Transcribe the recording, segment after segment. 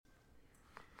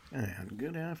And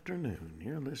good afternoon.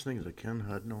 You're listening to Ken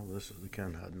Hudnall. This is the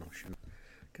Ken Hudnall Show.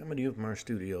 Coming to you from our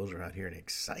studios right here in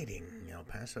exciting El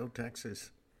Paso,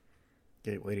 Texas.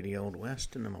 Gateway to the Old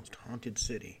West and the most haunted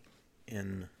city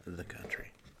in the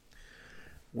country.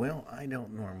 Well, I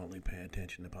don't normally pay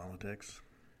attention to politics.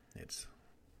 It's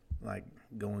like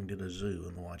going to the zoo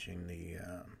and watching the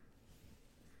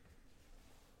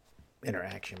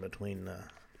interaction between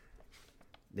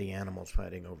the animals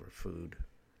fighting over food.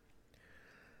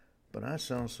 But I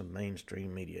saw some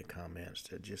mainstream media comments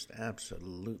that just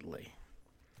absolutely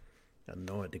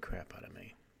annoyed the crap out of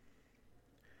me.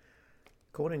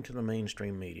 According to the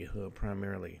mainstream media, who are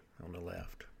primarily on the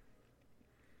left,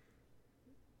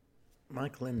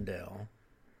 Mike Lindell,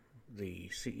 the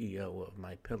CEO of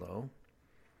MyPillow,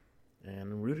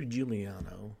 and Rudy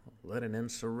Giuliani led an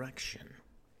insurrection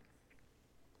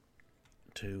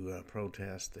to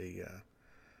protest they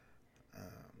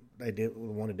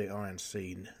wanted the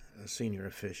RNC senior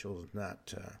officials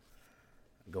not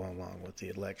go along with the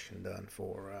election done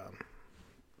for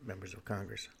members of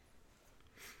Congress.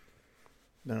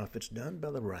 Now, if it's done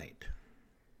by the right,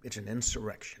 it's an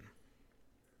insurrection.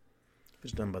 If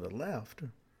it's done by the left,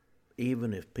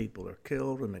 even if people are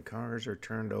killed and the cars are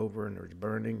turned over and there's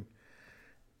burning,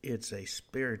 it's a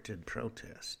spirited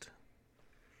protest.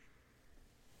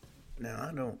 Now,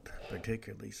 I don't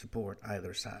particularly support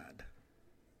either side,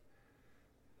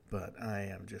 but I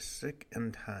am just sick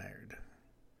and tired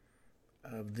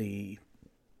of the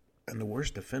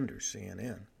worst offenders,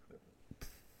 CNN,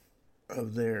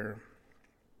 of their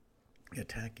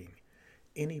attacking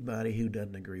anybody who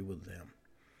doesn't agree with them.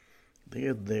 They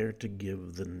are there to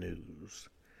give the news,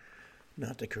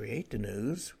 not to create the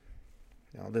news.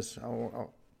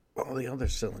 All the other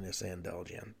silliness they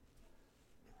indulge in.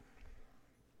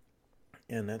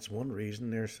 And that's one reason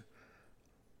their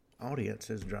audience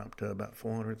has dropped to about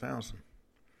 400,000.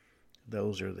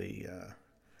 Those are the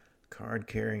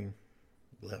card-carrying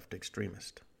left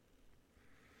extremists,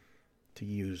 to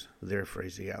use their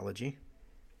phraseology.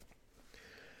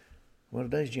 Well,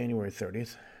 today's January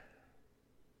 30th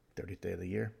day of the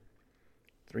year.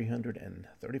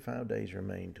 335 days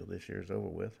remain till this year's over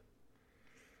with.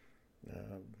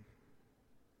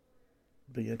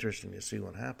 Be interesting to see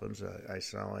what happens. I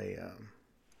saw a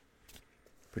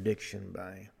prediction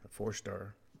by a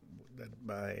 4-star that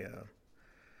by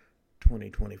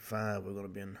 2025 we're going to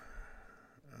be in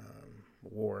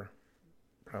war,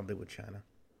 probably with China.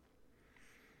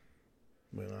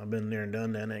 Well, I've been there and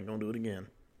done that, and I ain't going to do it again.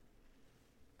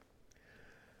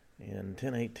 In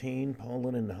 1018,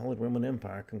 Poland and the Holy Roman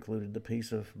Empire concluded the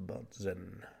Peace of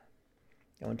Bautzen.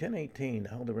 Now, in 1018, the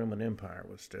Holy Roman Empire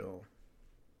was still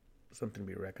something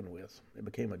to be reckoned with. It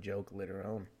became a joke later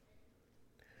on.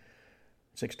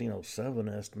 1607,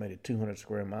 an estimated 200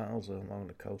 square miles along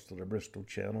the coast of the Bristol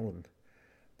Channel and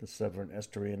the Severn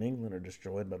Estuary in England are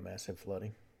destroyed by massive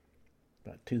flooding.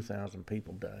 About 2,000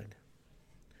 people died.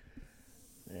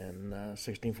 In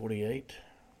 1648,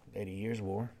 80 Years'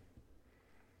 War,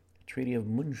 the Treaty of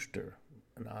Münster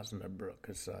and Osnabrück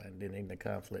is signed, ending the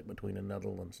conflict between the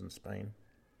Netherlands and Spain.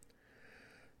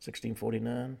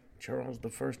 1649, Charles I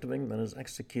of England is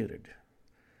executed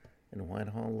in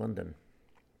Whitehall, London.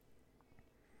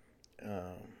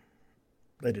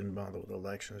 They didn't bother with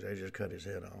elections, they just cut his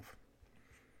head off.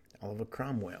 Oliver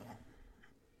Cromwell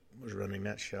was running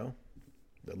that show,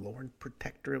 the Lord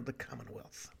Protector of the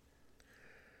Commonwealth.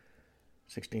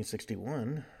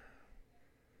 1661,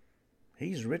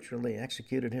 he's ritually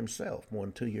executed himself more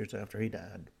than 2 years after he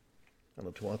died. On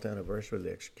the 12th anniversary of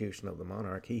the execution of the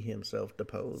monarch, he himself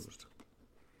deposed.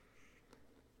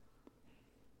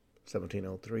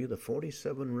 1703, the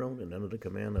 47 Ronin under the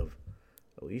command of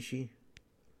Oishi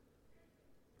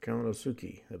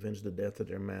Kanosuke avenged the death of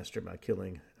their master by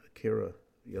killing Akira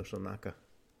Yoshonaka.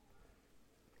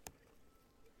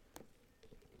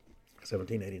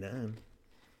 1789,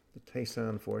 the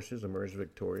Taisan forces emerged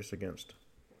victorious against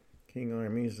Qing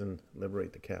armies and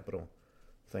liberate the capital,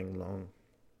 Thanglang.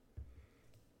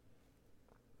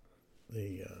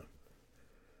 The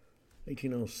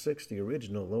 1806, the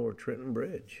original Lower Trenton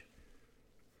Bridge,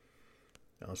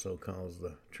 also called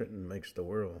the Trenton Makes the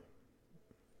World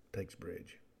Takes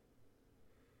Bridge,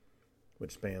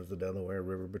 which spans the Delaware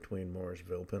River between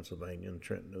Morrisville, Pennsylvania, and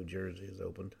Trenton, New Jersey, is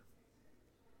opened.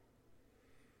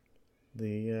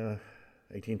 The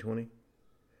 1820,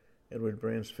 Edward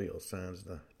Bransfield signs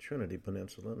the Trinity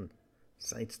Peninsula and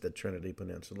cites the Trinity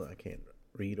Peninsula. I can't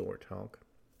read or talk.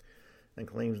 And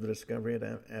claims the discovery of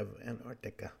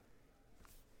Antarctica.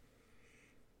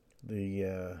 The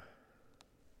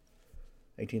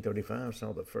 1835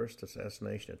 saw the first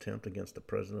assassination attempt against the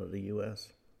President of the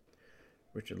U.S.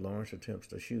 Richard Lawrence attempts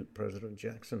to shoot President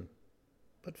Jackson,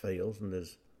 but fails and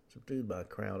is subdued by a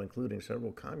crowd, including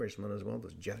several congressmen as well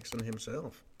as Jackson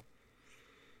himself.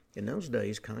 In those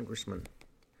days, congressmen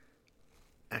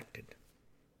acted.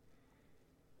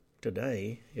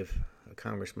 Today, if a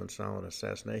congressman saw an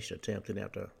assassination attempt, he'd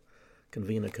have to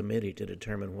convene a committee to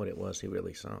determine what it was he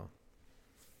really saw.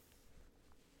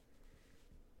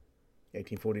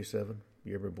 1847,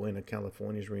 Yerba Buena,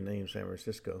 California is renamed San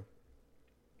Francisco.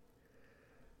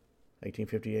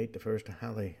 1858, the first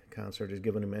Halle concert is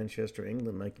given in Manchester,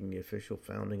 England, making the official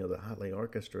founding of the Halle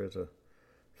Orchestra as a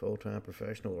full-time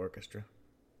professional orchestra.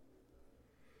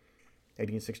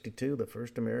 1862, the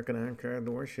first American ironclad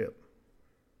warship,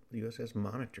 the USS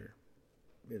Monitor,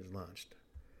 is launched.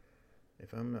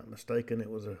 If I'm not mistaken, it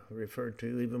was referred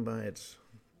to even by its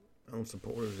own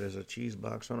supporters as a cheese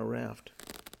box on a raft.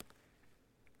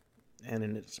 And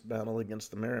in its battle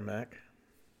against the Merrimack,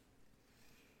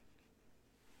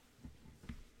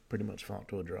 pretty much fought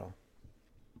to a draw.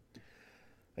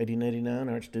 1889,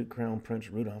 Archduke Crown Prince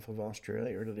Rudolph of Austria,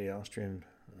 heir to the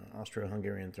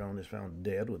Austro-Hungarian throne, is found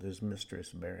dead with his mistress,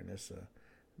 Baroness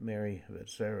Mary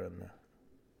Vetsera,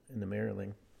 in the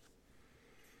Maryling.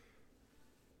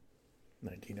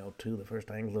 1902, the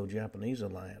first Anglo-Japanese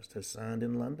alliance is signed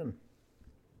in London.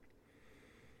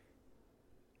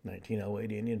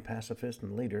 1908, Indian pacifist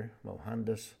and leader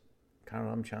Mohandas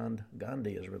Karamchand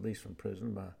Gandhi is released from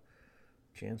prison by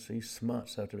Chansey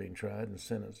Smuts after being tried and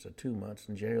sentenced to 2 months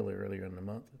in jail earlier in the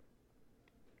month.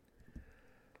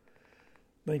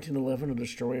 1911, a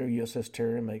destroyer, USS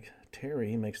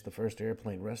Terry, makes the first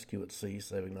airplane rescue at sea,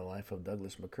 saving the life of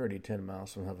Douglas McCurdy 10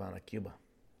 miles from Havana, Cuba.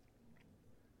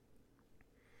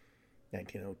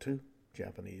 1902,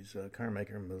 Japanese car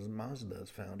maker Mazda is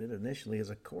founded, initially as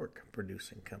a cork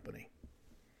producing company.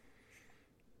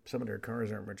 Some of their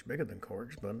cars aren't much bigger than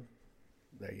corks, but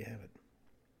there you have it.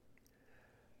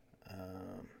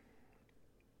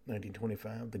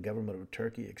 1925, the government of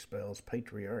Turkey expels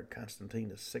Patriarch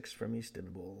Constantine VI from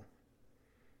Istanbul.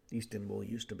 Istanbul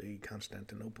used to be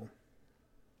Constantinople.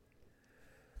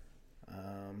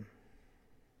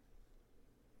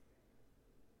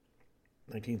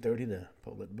 1930, the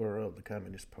Politburo of the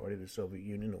Communist Party of the Soviet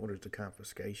Union orders the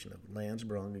confiscation of lands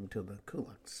belonging to the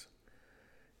kulaks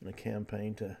in a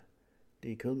campaign to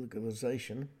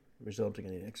dekulakization, resulting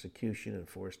in the execution and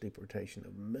forced deportation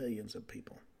of millions of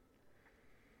people.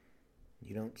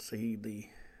 You don't see the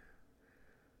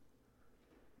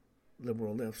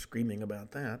liberal left screaming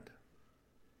about that.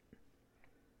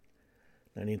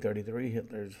 1933,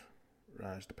 Hitler's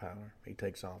rise to power. He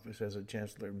takes office as a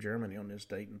Chancellor of Germany on this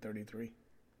date in 1933.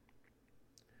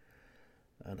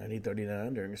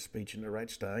 1939, during a speech in the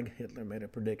Reichstag, Hitler made a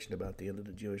prediction about the end of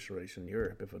the Jewish race in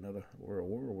Europe if another world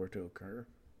war were to occur.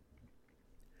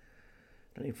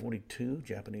 1942,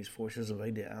 Japanese forces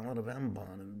invade the island of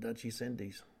Ambon in the Dutch East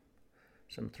Indies.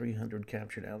 Some 300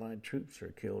 captured Allied troops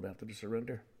are killed after the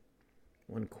surrender.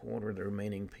 1/4 of the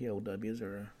remaining POWs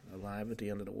are alive at the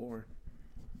end of the war.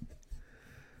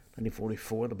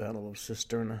 1944, the Battle of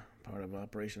Cisterna, part of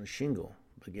Operation Shingle,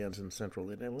 begins in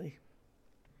central Italy.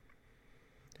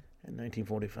 In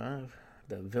 1945,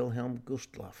 the Wilhelm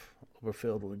Gustloff,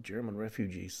 overfilled with German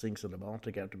refugees, sinks in the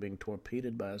Baltic after being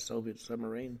torpedoed by a Soviet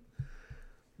submarine.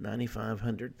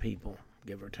 9,500 people,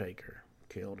 give or take, are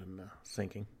killed in the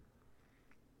sinking.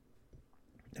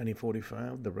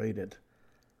 1945, the raid at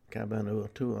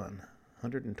Cabanatuan.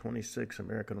 126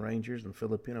 American Rangers and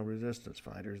Filipino resistance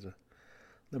fighters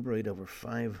liberate over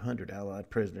 500 Allied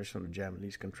prisoners from the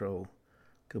Japanese-controlled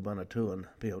Cabanatuan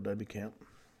POW camp.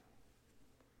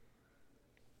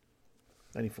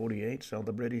 1948, saw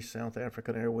the British South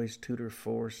African Airways Tudor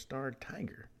 4-Star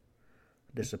Tiger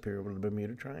disappear over the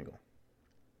Bermuda Triangle.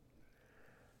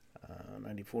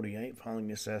 1948, following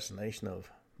the assassination of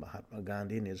Mahatma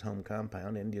Gandhi in his home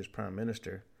compound, India's Prime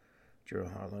Minister,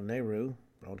 Jawaharlal Nehru,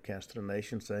 broadcast to the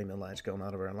nation saying the light's gone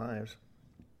out of our lives.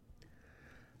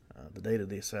 The date of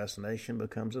the assassination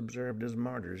becomes observed as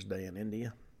Martyrs' Day in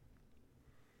India.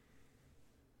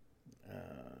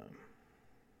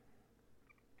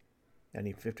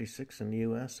 1956, in the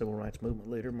U.S., civil rights movement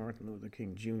leader Martin Luther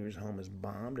King Jr.'s home is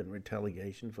bombed in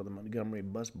retaliation for the Montgomery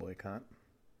bus boycott.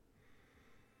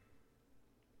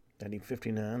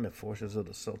 1959, the forces of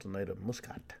the Sultanate of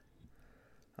Muscat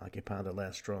occupy the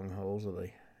last strongholds of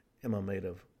the Imamate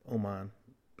of Oman,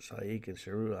 Sa'iq and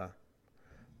Shirua,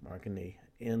 marking the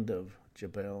end of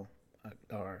Jabal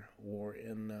Akhdar War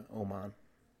in Oman.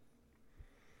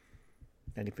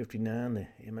 1959,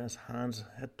 the MS Hans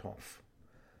Hedthoff,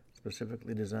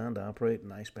 specifically designed to operate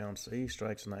in icebound sea,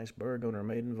 strikes an iceberg on her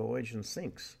maiden voyage and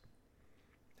sinks.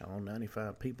 All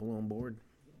 95 people on board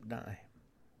die.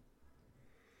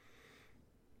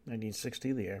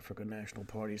 1960, the African National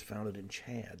Party is founded in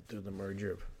Chad through the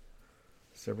merger of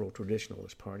several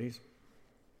traditionalist parties.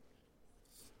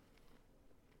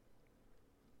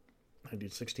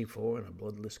 1964, in a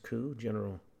bloodless coup,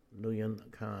 General Nguyen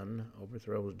Khan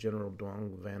overthrows General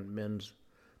Duong Van Min's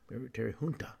military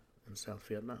junta in South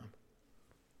Vietnam.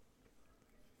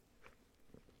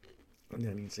 In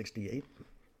 1968,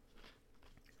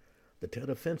 the Tet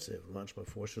Offensive, launched by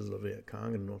forces of the Viet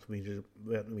Cong and North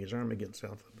Vietnamese Army against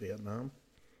South Vietnam,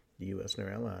 the U.S. and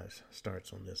their allies,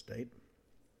 starts on this date.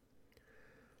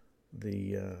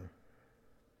 The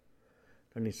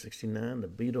 1969, the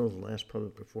Beatles' last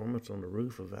public performance on the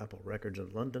roof of Apple Records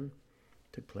in London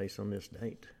took place on this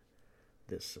date.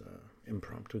 This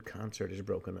impromptu concert is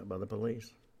broken up by the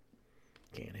police.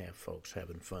 Can't have folks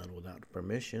having fun without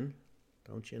permission,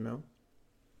 don't you know?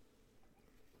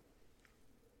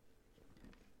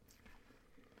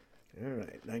 All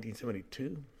right,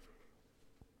 1972,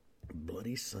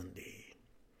 Bloody Sunday.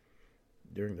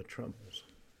 During the Troubles,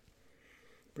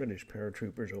 British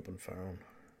paratroopers opened fire on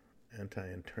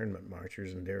anti-internment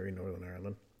marchers in Derry, Northern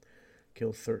Ireland,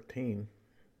 killed 13.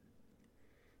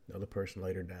 Another person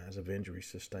later dies of injuries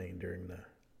sustained during the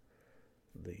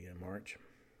march.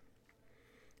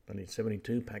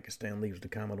 1972, Pakistan leaves the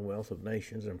Commonwealth of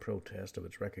Nations in protest of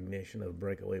its recognition of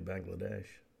breakaway Bangladesh.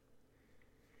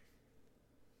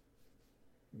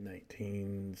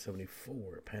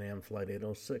 1974, Pan Am Flight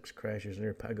 806 crashes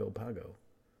near Pago Pago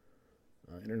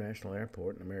International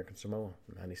Airport in American Samoa.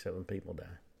 97 people die.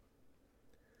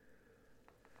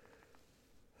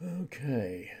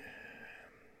 Okay.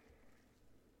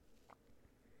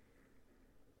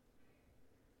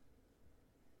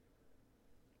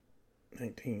 In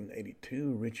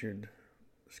 1982, Richard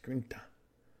Skrinta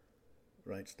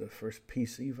writes the first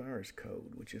PC virus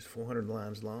code, which is 400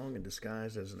 lines long and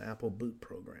disguised as an Apple boot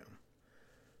program.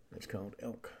 It's called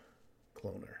Elk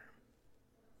Cloner.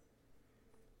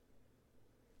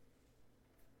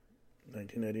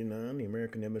 1989, the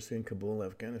American Embassy in Kabul,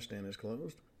 Afghanistan is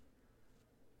closed.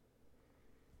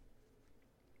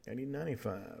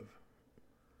 1995,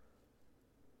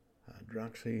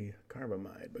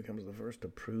 hydroxycarbamide becomes the first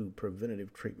approved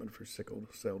preventative treatment for sickle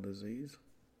cell disease.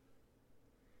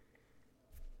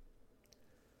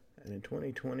 And in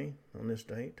 2020, on this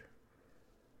date,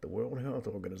 the World Health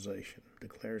Organization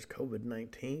declares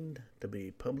COVID-19 to be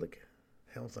a public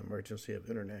health emergency of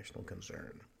international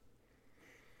concern.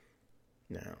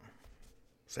 Now,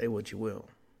 say what you will.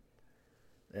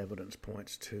 Evidence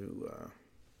points to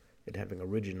it having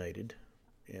originated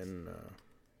in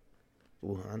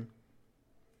Wuhan,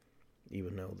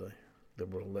 even though the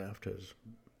liberal left has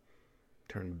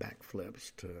turned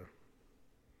backflips to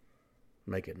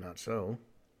make it not so.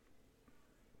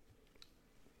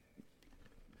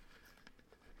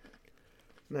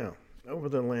 Now, over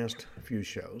the last few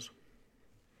shows,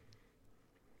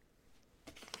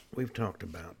 we've talked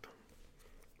about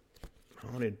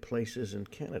haunted places in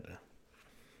Canada,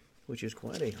 which is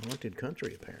quite a haunted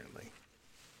country, apparently.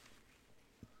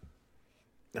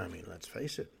 I mean, let's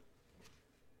face it.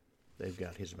 They've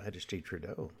got His Majesty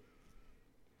Trudeau.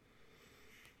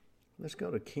 Let's go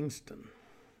to Kingston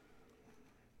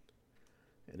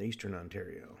in eastern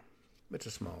Ontario. It's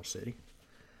a small city.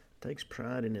 Takes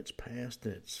pride in its past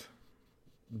and its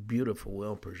beautiful,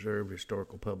 well-preserved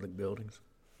historical public buildings.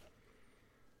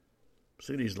 The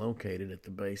city is located at the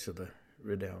base of the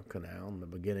Rideau Canal and the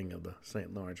beginning of the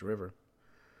St. Lawrence River,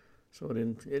 so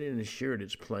it ensured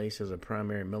its place as a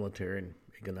primary military and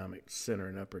economic center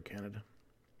in Upper Canada.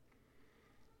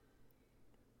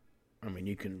 I mean,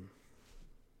 you can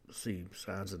see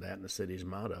sides of that in the city's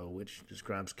motto, which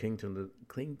describes Kingston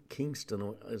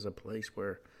as a place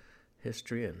where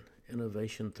history and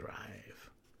innovation thrive.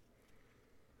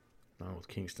 Along with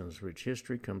Kingston's rich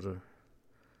history comes a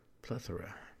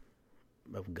plethora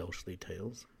of ghostly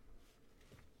tales.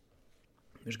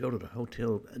 Let's go to the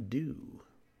Hotel Dieu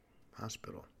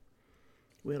Hospital.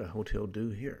 We had a Hotel Dieu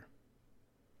here.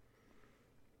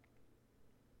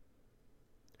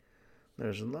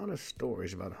 There's a lot of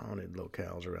stories about haunted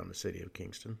locales around the city of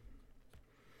Kingston.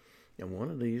 And one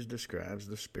of these describes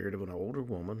the spirit of an older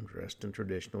woman dressed in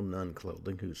traditional nun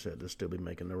clothing who's said to still be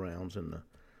making the rounds in the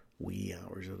wee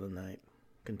hours of the night,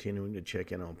 continuing to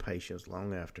check in on patients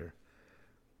long after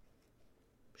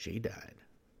she died.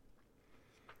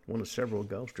 One of several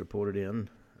ghosts reported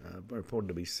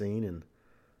to be seen and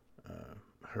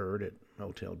heard at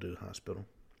Hotel Dieu Hospital.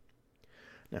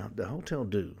 Now, the Hotel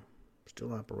Dieu,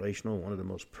 still operational, one of the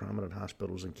most prominent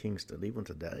hospitals in Kingston, even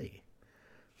today,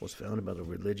 was founded by the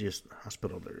religious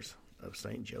hospitalers of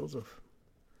St. Joseph,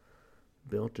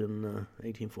 built in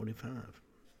 1845.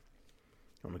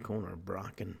 on the corner of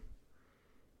Brock and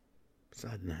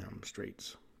Sydenham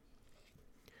Streets.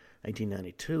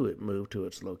 1892, it moved to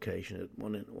its location at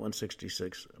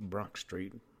 166 Brock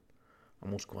Street,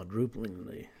 almost quadrupling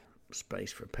the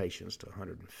space for patients to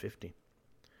 150.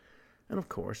 And of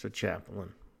course, a chapel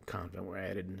and convent were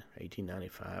added in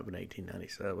 1895 and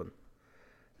 1897.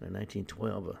 And in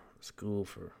 1912, a school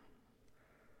for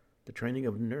the training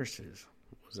of nurses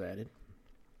was added.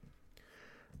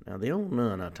 Now, the old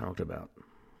nun I talked about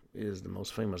is the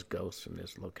most famous ghost in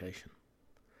this location,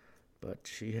 but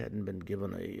she hadn't been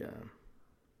given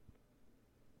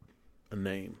a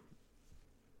name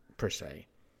per se.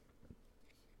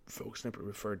 Folks simply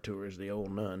referred to her as the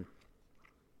old nun.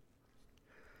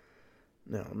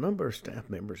 Now, a number of staff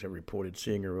members have reported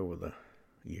seeing her over the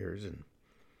years in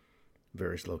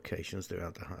various locations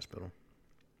throughout the hospital.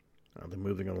 They're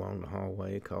moving along the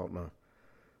hallway, caught in a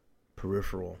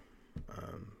peripheral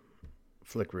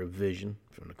flicker of vision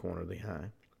from the corner of the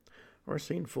eye, or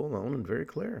seen full on and very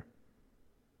clear.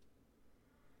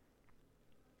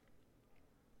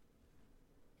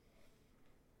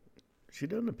 She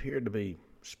doesn't appear to be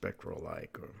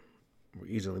spectral-like or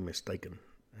easily mistaken.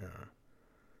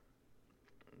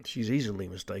 She's easily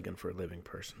mistaken for a living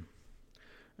person,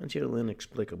 and she'll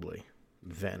inexplicably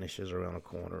vanishes around a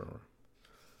corner or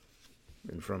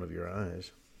in front of your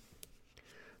eyes.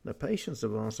 The patients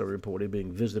have also reported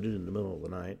being visited in the middle of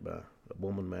the night by a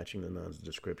woman matching the nun's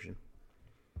description.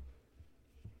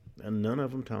 And none of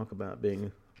them talk about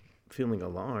feeling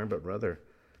alarmed, but rather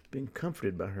being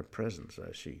comforted by her presence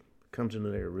as she comes into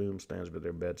their room, stands by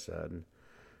their bedside, and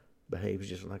behaves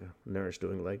just like a nurse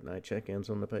doing late-night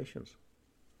check-ins on the patients.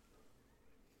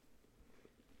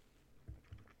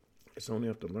 It's only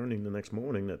after learning the next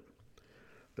morning that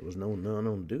there was no nun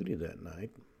on duty that night.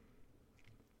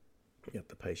 Yet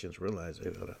the patients realized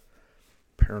they've had a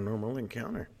paranormal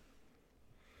encounter.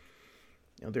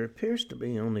 Now, there appears to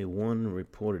be only one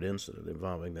reported incident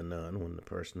involving the nun when the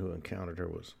person who encountered her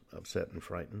was upset and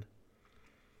frightened.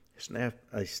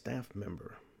 A staff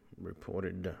member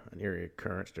reported an eerie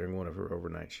occurrence during one of her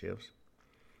overnight shifts.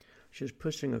 She was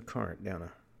pushing a cart down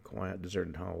a quiet,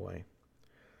 deserted hallway,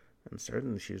 and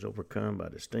suddenly she was overcome by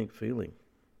a distinct feeling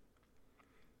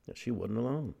that she wasn't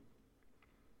alone.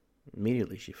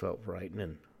 Immediately she felt frightened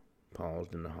and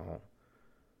paused in the hall,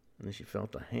 and then she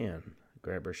felt a hand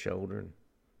grab her shoulder and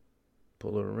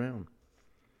pull her around.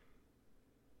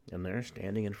 And there,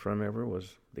 standing in front of her,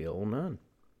 was the old nun.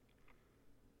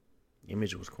 The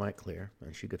image was quite clear,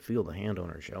 and she could feel the hand on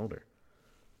her shoulder.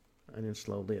 And then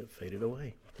slowly it faded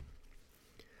away.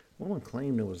 The woman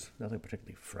claimed there was nothing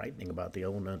particularly frightening about the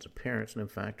old nun's appearance, and in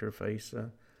fact her face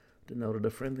denoted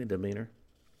a friendly demeanor.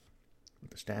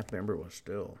 But the staff member was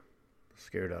still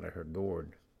scared out of her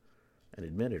gourd and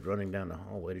admitted running down the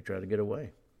hallway to try to get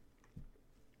away.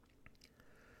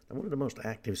 Now, one of the most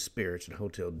active spirits at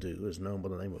Hotel Dew is known by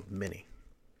the name of Minnie.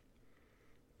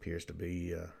 Appears to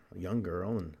be a young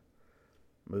girl and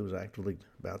moves actively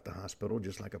about the hospital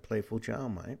just like a playful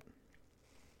child might.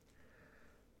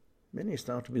 Minnie is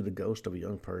thought to be the ghost of a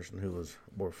young person who was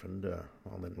orphaned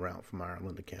while en route from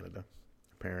Ireland to Canada.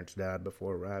 Her parents died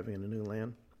before arriving in the new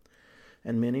land.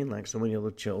 And Minnie, like so many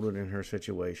other children in her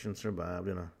situation, survived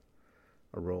in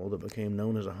a role that became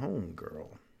known as a home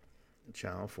girl, a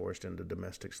child forced into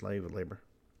domestic slave labor.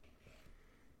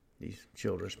 These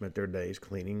children spent their days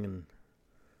cleaning and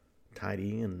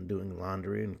tidying and doing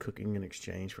laundry and cooking in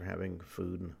exchange for having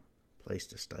food and a place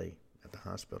to stay at the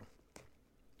hospital.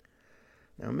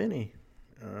 Now, Minnie,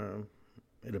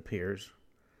 it appears,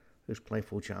 whose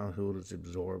playful childhood is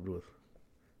absorbed with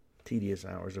tedious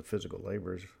hours of physical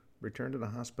labor, returned to the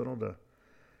hospital to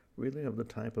relive the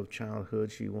type of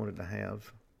childhood she wanted to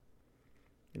have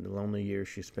in the lonely years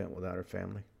she spent without her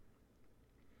family.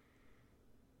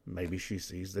 Maybe she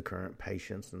sees the current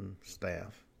patients and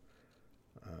staff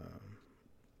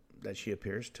that she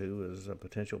appears to as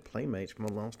potential playmates from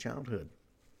a lost childhood.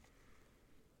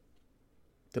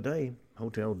 Today,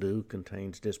 Hotel Dew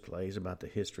contains displays about the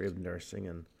history of nursing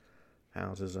and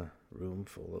houses a room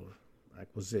full of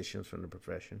acquisitions from the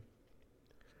profession.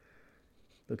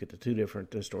 Look at the two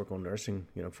different historical nursing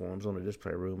uniforms on the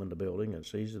display room in the building.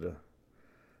 It's easy to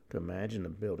imagine the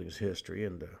building's history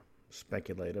and to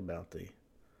speculate about the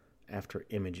after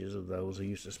images of those who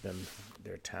used to spend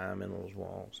their time in those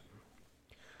walls.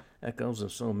 Echoes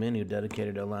of so many who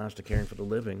dedicated their lives to caring for the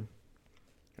living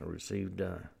or received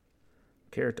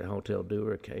care at the Hotel Dew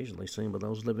are occasionally seen by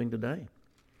those living today.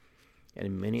 And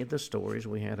in many of the stories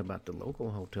we had about the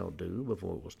local Hotel Dew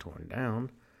before it was torn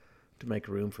down to make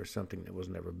room for something that was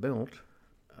never built,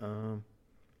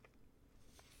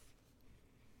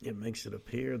 it makes it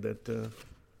appear that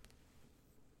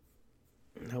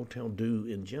Hotel Dieu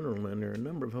in general, and there are a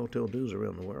number of Hotel Dieus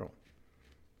around the world,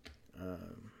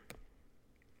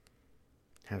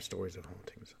 have stories of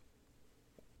hauntings.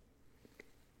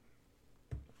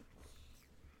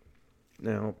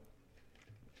 Now,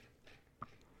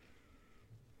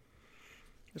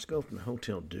 let's go from the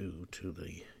Hotel Dieu to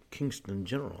the Kingston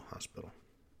General Hospital.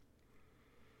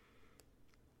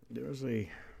 There's a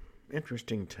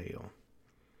interesting tale,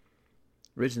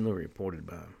 originally reported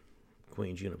by a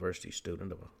Queen's University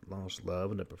student, of a lost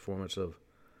love and the performance of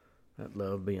that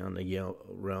love beyond the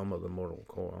realm of the mortal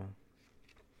coil.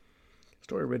 The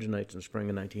story originates in the spring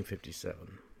of 1957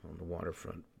 on the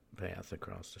waterfront path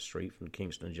across the street from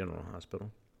Kingston General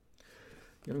Hospital.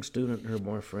 A young student and her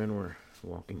boyfriend were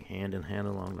walking hand in hand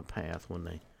along the path when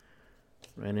they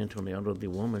ran into an elderly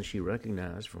woman she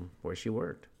recognized from where she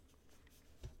worked.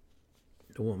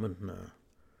 The woman,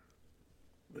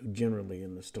 who generally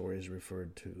in the story is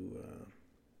referred to,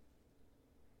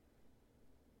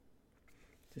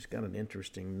 just got an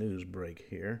interesting news break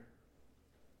here.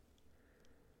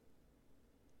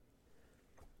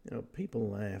 You know, people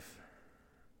laugh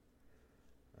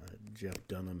Jeff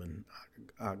Dunham and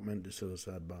Ahmed, the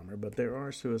suicide bomber, but there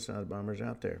are suicide bombers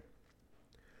out there.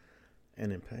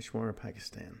 And in Peshawar,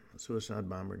 Pakistan, a suicide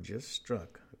bomber just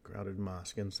struck a crowded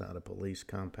mosque inside a police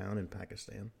compound in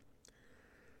Pakistan,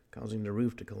 causing the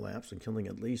roof to collapse and killing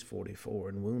at least 44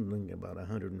 and wounding about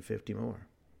 150 more.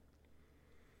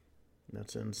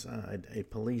 That's inside a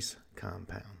police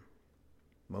compound.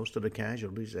 Most of the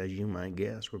casualties, as you might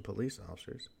guess, were police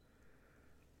officers.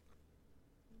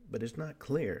 But it's not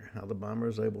clear how the bomber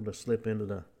was able to slip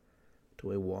into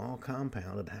a wall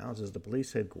compound that houses the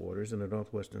police headquarters in the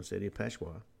northwestern city of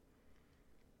Peshawar.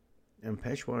 And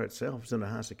Peshawar itself is in a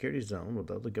high-security zone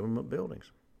with other government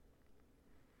buildings.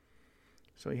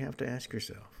 So you have to ask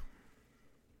yourself,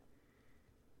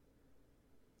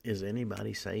 is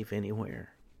anybody safe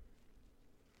anywhere?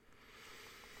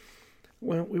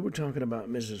 Well, we were talking about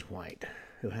Mrs. White,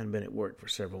 who hadn't been at work for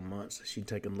several months. She'd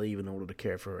taken leave in order to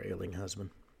care for her ailing husband.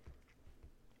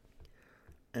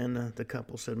 And the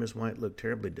couple said Miss White looked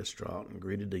terribly distraught and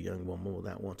greeted the young woman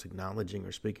without once acknowledging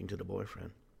or speaking to the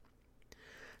boyfriend.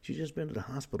 She'd just been to the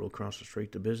hospital across the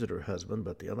street to visit her husband,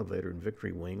 but the elevator in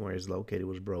Victory Wing, where he's located,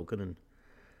 was broken, and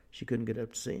she couldn't get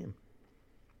up to see him.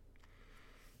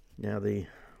 Now, the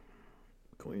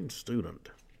Queen's student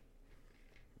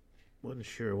wasn't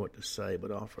sure what to say, but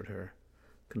offered her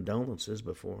condolences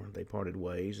before they parted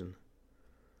ways, and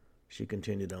she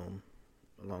continued on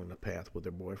along the path with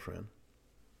her boyfriend.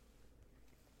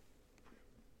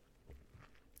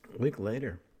 A week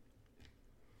later,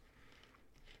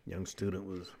 a young student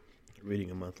was reading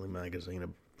a monthly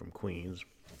magazine from Queens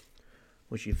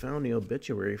when she found the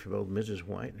obituary for both Mrs.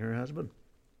 White and her husband.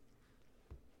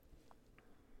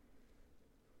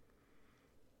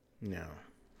 Now,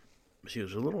 she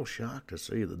was a little shocked to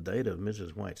see the date of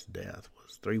Mrs. White's death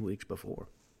was 3 weeks before,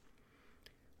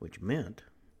 which meant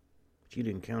she'd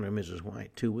encountered Mrs.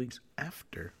 White 2 weeks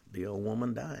after the old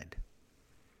woman died.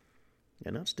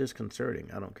 And that's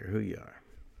disconcerting. I don't care who you are.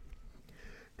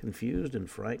 Confused and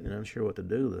frightened and unsure what to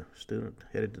do, the student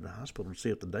headed to the hospital to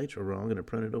see if the dates were wrong in a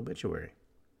printed obituary.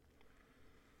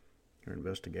 Her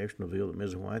investigation revealed that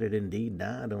Mrs. White had indeed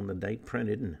died on the date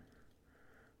printed, and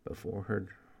before her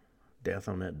death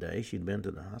on that day, she'd been to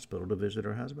the hospital to visit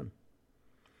her husband.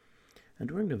 And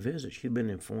during the visit, she'd been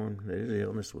informed that his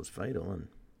illness was fatal, and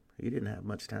he didn't have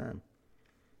much time.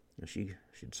 She'd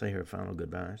say her final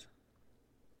goodbyes.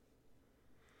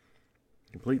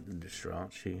 Completely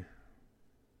distraught, she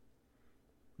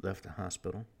left the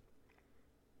hospital,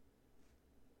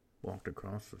 walked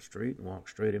across the street, and walked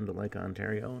straight into Lake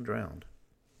Ontario and drowned.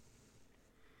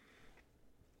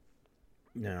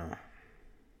 Now,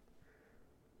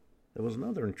 there was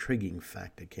another intriguing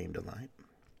fact that came to light.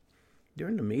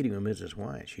 During the meeting with Mrs.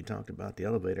 White, she talked about the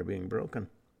elevator being broken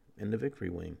in the Victory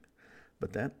Wing,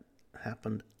 but that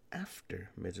happened after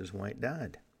Mrs. White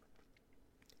died.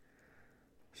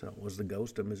 So was the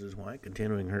ghost of Mrs. White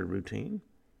continuing her routine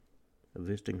of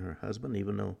visiting her husband,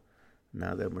 even though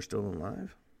neither of them were still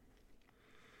alive?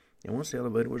 And once the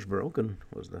elevator was broken,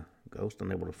 was the ghost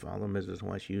unable to follow Mrs.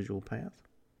 White's usual path?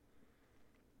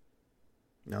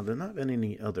 Now, there have not been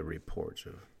any other reports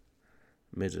of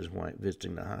Mrs. White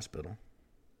visiting the hospital.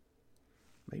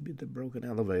 Maybe the broken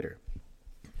elevator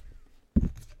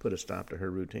put a stop to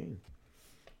her routine.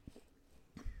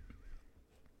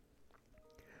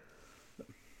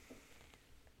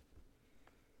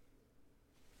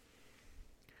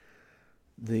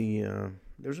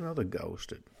 There's another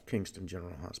ghost at Kingston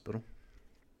General Hospital,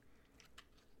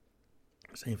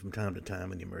 seen from time to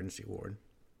time in the emergency ward.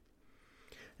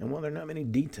 And while there are not many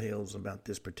details about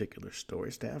this particular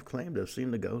story, staff claim to have seen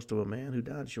the ghost of a man who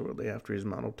died shortly after his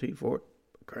Model T Ford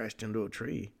crashed into a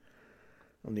tree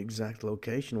on the exact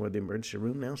location where the emergency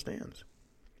room now stands.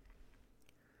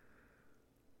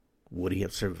 Would he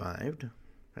have survived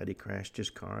had he crashed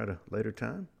his car at a later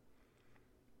time,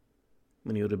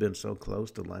 when he would have been so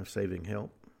close to life-saving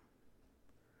help?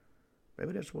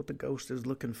 Maybe that's what the ghost is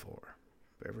looking for.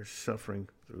 Ever suffering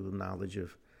through the knowledge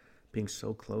of being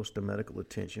so close to medical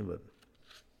attention but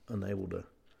unable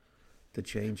to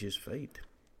change his fate.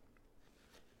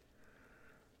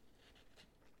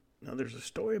 Now, there's a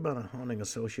story about a haunting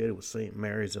associated with St.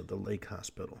 Mary's of the Lake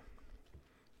Hospital.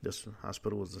 This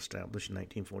hospital was established in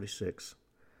 1946,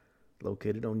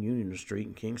 located on Union Street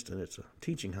in Kingston. It's a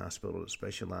teaching hospital that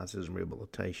specializes in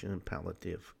rehabilitation and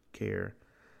palliative care,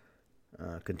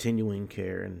 continuing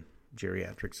care, and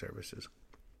geriatric services.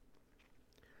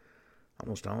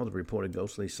 Almost all of the reported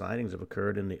ghostly sightings have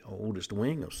occurred in the oldest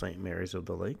wing of St. Mary's of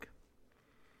the Lake.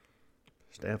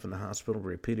 Staff in the hospital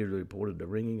repeatedly reported the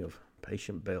ringing of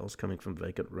patient bells coming from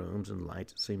vacant rooms and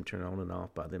lights that seemed to turn on and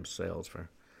off by themselves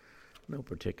for no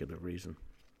particular reason.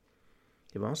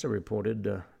 They've also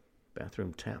reported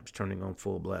bathroom taps turning on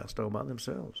full blast all by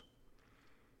themselves.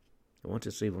 Once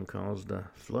it's even caused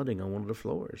flooding on one of the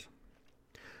floors.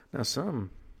 Now, some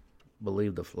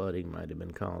believe the flooding might have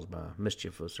been caused by a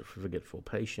mischievous or forgetful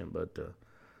patient, but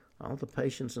all the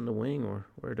patients in the wing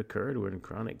where it occurred were in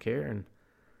chronic care and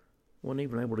weren't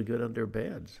even able to get under their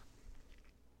beds.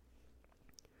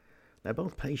 Now,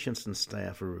 both patients and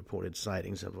staff have reported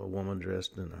sightings of a woman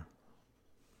dressed in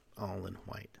all in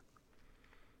white.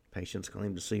 Patients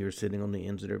claim to see her sitting on the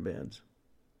ends of their beds.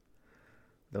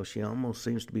 Though she almost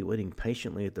seems to be waiting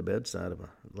patiently at the bedside of a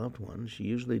loved one, she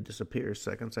usually disappears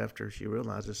seconds after she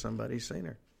realizes somebody's seen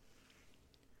her.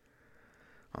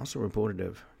 Also reported to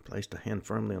have placed a hand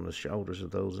firmly on the shoulders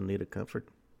of those in need of comfort.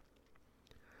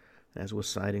 As with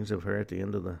sightings of her at the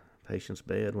end of the patient's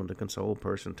bed, when the consoled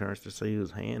person turns to see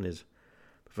whose hand is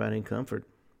providing comfort,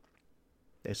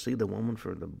 they see the woman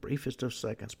for the briefest of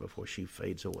seconds before she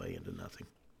fades away into nothing.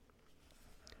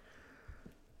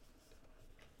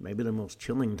 Maybe the most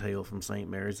chilling tale from St.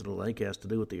 Mary's of the Lake has to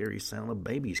do with the eerie sound of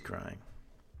babies crying.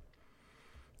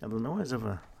 Now, the noise of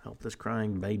a helpless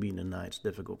crying baby in the night is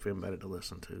difficult for anybody to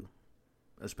listen to,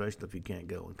 especially if you can't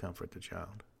go and comfort the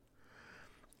child.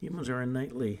 Humans are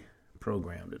innately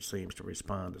programmed, it seems, to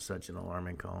respond to such an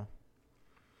alarming call.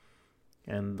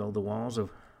 And though the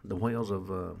wails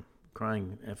of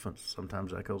crying infants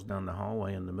sometimes echoes down the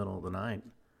hallway in the middle of the night,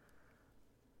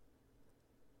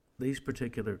 these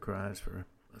particular cries for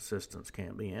assistance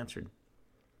can't be answered.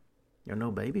 There are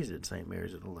no babies at St.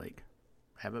 Mary's of the Lake.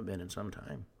 Haven't been in some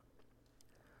time.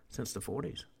 Since the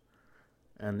 40s.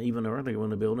 And even earlier when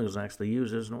the building was actually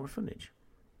used as an orphanage.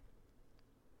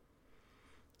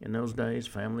 In those days,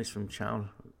 fatalities from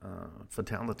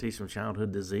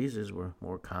childhood diseases were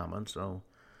more common, so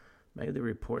maybe the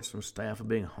reports from staff of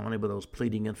being haunted by those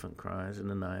pleading infant cries in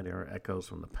the night are echoes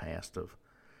from the past of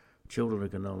children who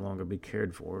can no longer be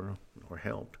cared for or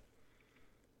helped.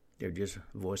 They're just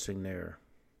voicing their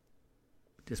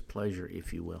displeasure,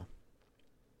 if you will.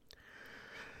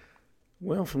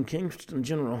 Well, from Kingston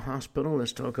General Hospital,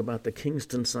 let's talk about the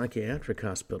Kingston Psychiatric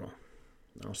Hospital,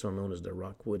 also known as the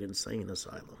Rockwood Insane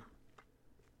Asylum.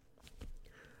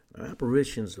 Now,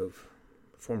 apparitions of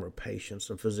former patients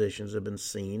and physicians have been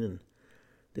seen, and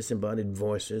disembodied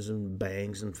voices and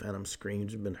bangs and phantom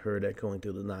screams have been heard echoing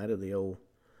through the night of the old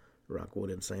Rockwood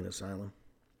Insane Asylum.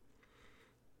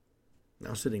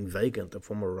 Now sitting vacant, the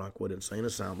former Rockwood Insane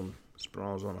Asylum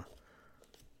sprawls on a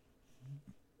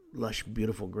lush,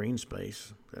 beautiful green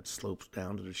space that slopes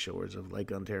down to the shores of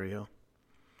Lake Ontario.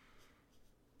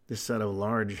 This set of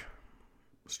large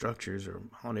structures are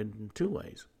haunted in two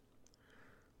ways,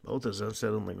 both as an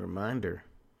unsettling reminder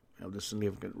of the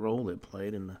significant role it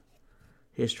played in the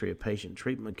history of patient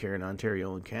treatment care in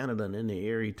Ontario and Canada, and in the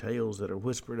eerie tales that are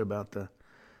whispered about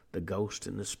the ghosts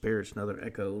and the spirits and other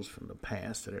echoes from the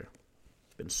past that are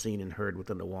been seen and heard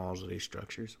within the walls of these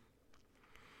structures.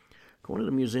 According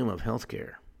to the Museum of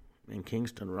Healthcare in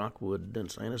Kingston, Rockwood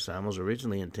Insane Asylum was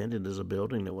originally intended as a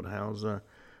building that would house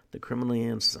the criminally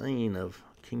insane of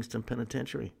Kingston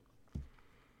Penitentiary.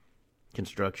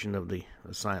 Construction of the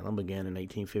asylum began in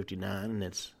 1859,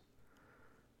 and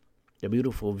the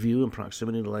beautiful view and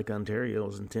proximity to Lake Ontario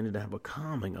was intended to have a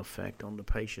calming effect on the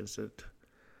patients that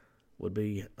would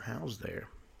be housed there.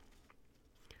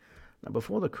 Now,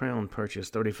 before the Crown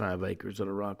purchased 35 acres of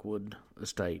the Rockwood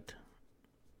estate,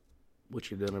 which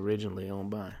had been originally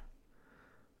owned by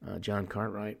John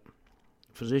Cartwright,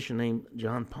 a physician named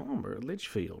John Palmer of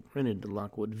Litchfield rented the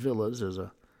Lockwood Villas as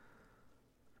a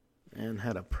and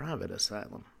had a private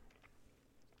asylum.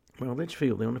 Well,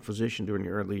 Litchfield, the only physician during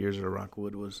the early years of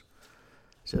Rockwood, was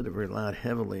said to have relied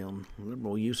heavily on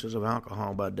liberal uses of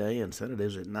alcohol by day and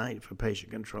sedatives at night for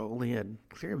patient control. He had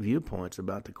clear viewpoints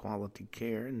about the quality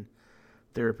care and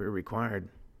therapy required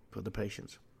for the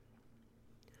patients.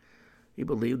 He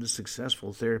believed that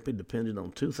successful therapy depended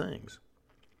on two things: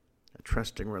 a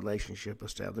trusting relationship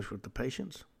established with the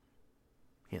patients,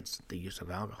 hence the use of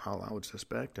alcohol, I would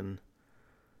suspect, and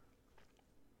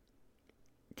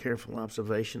careful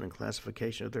observation and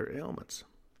classification of their ailments.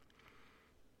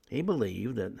 He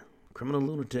believed that criminal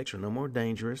lunatics are no more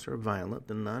dangerous or violent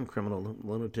than non-criminal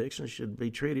lunatics and should be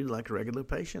treated like regular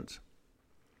patients.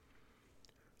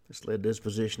 This led to his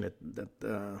position that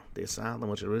the asylum,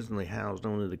 which originally housed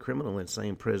only the criminal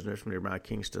insane prisoners from nearby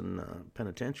Kingston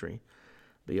Penitentiary,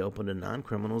 be open to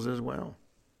non-criminals as well.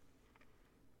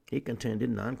 He contended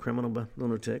non-criminal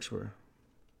lunatics were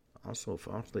also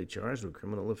falsely charged with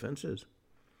criminal offenses.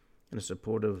 In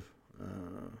support of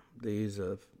these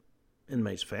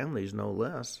inmates' families, no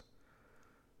less,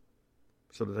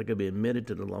 so that they could be admitted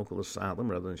to the local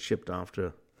asylum rather than shipped off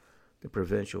to the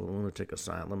provincial lunatic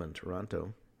asylum in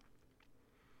Toronto.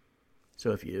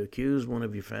 So if you accuse one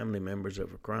of your family members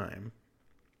of a crime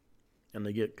and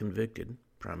they get convicted,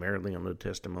 primarily on the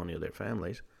testimony of their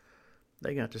families,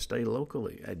 they got to stay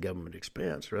locally at government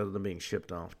expense rather than being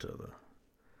shipped off to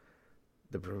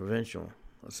the provincial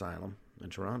asylum in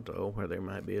Toronto, where there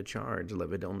might be a charge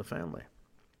levied on the family.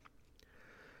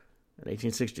 In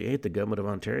 1868, the government of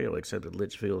Ontario accepted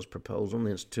Litchfield's proposal, and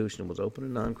the institution was open to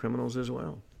non-criminals as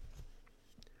well.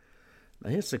 Now,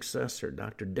 his successor,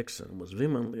 Dr. Dixon, was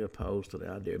vehemently opposed to the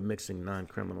idea of mixing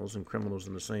non-criminals and criminals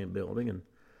in the same building, and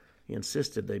he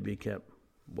insisted they be kept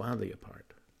widely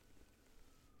apart.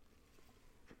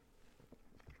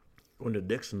 According to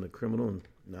Dixon, the criminal and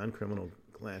non-criminal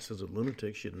classes of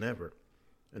lunatics should never,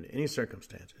 under any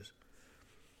circumstances,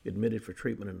 be admitted for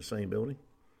treatment in the same building.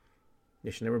 They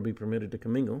should never be permitted to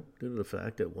commingle due to the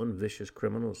fact that one vicious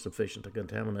criminal is sufficient to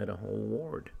contaminate a whole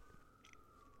ward.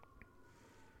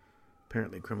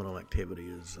 Apparently, criminal activity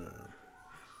is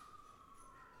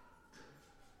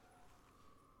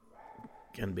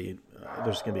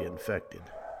others can be infected.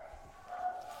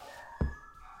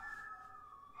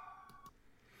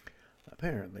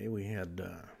 Apparently, we had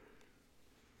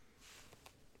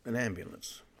an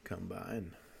ambulance come by,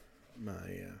 and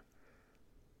my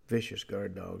vicious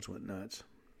guard dogs went nuts.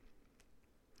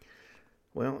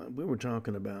 Well, we were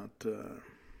talking about the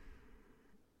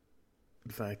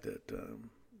fact that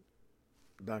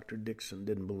Dr. Dixon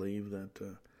didn't believe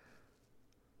that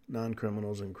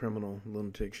non-criminals and criminal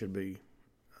lunatics should be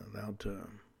allowed to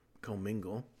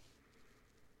commingle.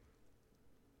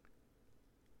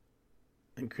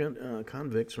 And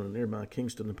convicts from the nearby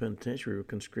Kingston Penitentiary were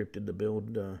conscripted to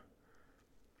build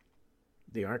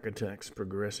the architect's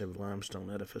progressive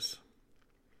limestone edifice.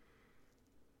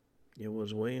 It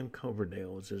was William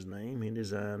Coverdale was his name. He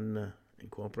designed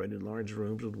incorporated large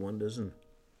rooms with windows and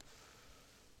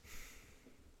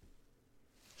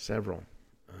several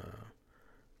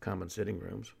common sitting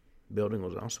rooms. The building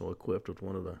was also equipped with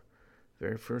one of the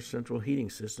very first central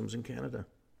heating systems in Canada.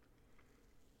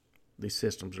 These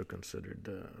systems are considered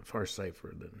far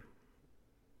safer than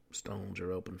stones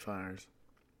or open fires.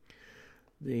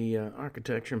 The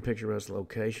architecture and picturesque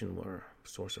location were a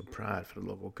source of pride for the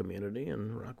local community,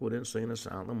 and Rockwood Insane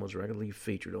Asylum was regularly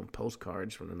featured on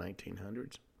postcards from the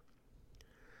 1900s.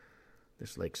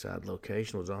 This lakeside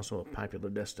location was also a popular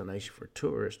destination for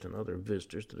tourists and other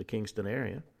visitors to the Kingston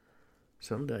area,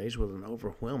 some days with an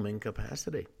overwhelming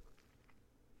capacity.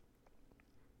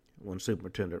 One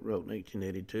superintendent wrote in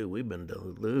 1882, "We've been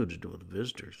deluged with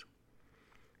visitors."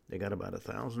 They got about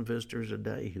 1,000 visitors a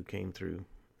day who came through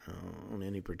on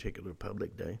any particular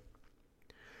public day.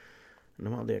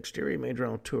 And while the exterior may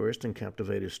draw tourists and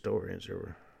captivate historians,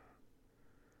 there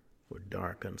were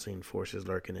dark, unseen forces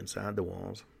lurking inside the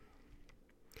walls.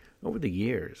 Over the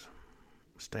years,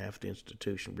 staff at the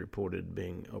institution reported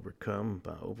being overcome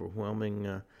by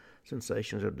overwhelming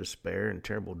sensations of despair and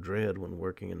terrible dread when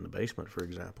working in the basement, for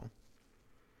example.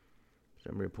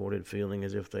 Some reported feeling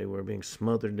as if they were being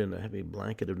smothered in a heavy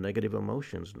blanket of negative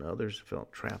emotions, and others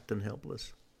felt trapped and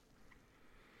helpless.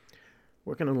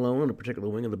 Working alone in a particular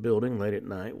wing of the building late at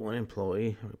night, one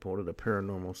employee reported a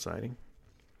paranormal sighting.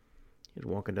 He was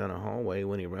walking down a hallway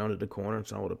when he rounded the corner and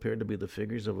saw what appeared to be the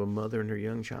figures of a mother and her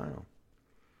young child.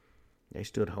 They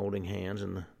stood holding hands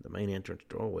in the main entrance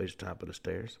doorway at the top of the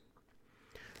stairs.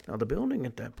 Now, the building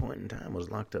at that point in time was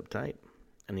locked up tight,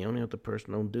 and the only other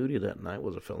person on duty that night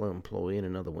was a fellow employee in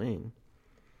another wing.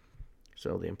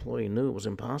 So the employee knew it was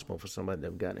impossible for somebody to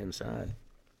have gotten inside.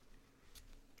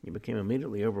 He became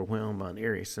immediately overwhelmed by an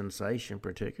eerie sensation,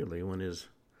 particularly when his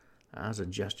eyes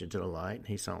adjusted to the light and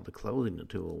he saw the clothing the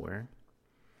two were wearing.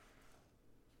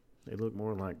 They looked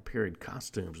more like period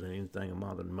costumes than anything a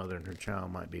modern mother and her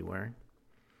child might be wearing.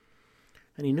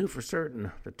 And he knew for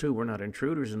certain the two were not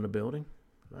intruders in the building.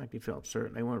 In fact, he felt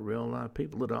certain they weren't real live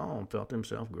people at all and felt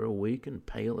himself grow weak and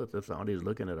pale at the thought he was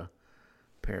looking at a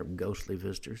pair of ghostly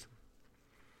visitors.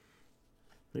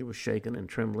 He was shaken and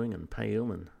trembling and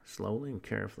pale and slowly and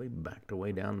carefully backed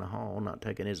away down the hall, not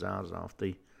taking his eyes off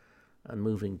the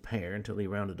unmoving pair until he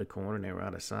rounded the corner and they were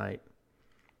out of sight.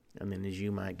 And then, as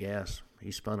you might guess,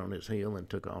 he spun on his heel and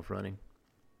took off running.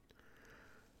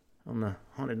 On the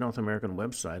Haunted North American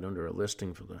website, under a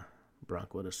listing for the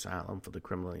Brockwood Asylum for the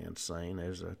Criminally Insane,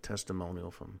 there's a testimonial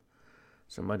from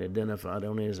somebody identified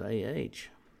only as A.H.,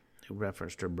 who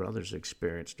referenced her brother's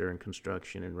experience during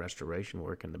construction and restoration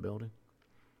work in the building.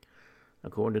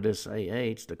 According to this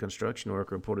A.H., the construction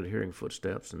worker reported hearing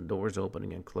footsteps and doors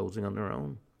opening and closing on their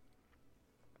own.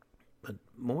 But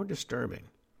more disturbing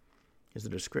is the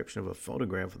description of a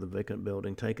photograph of the vacant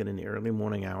building taken in the early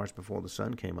morning hours before the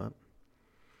sun came up.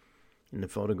 In the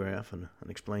photograph, an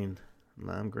unexplained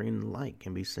lime green light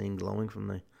can be seen glowing from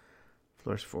the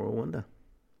first floor window.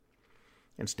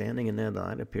 And standing in that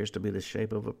light appears to be the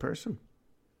shape of a person.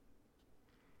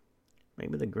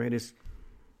 Maybe the greatest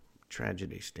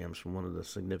tragedy stems from one of the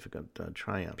significant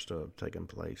triumphs to have taken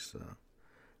place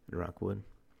in Rockwood.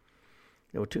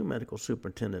 There were two medical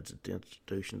superintendents at the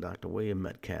institution, Dr. William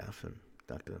Metcalf and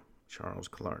Dr. Charles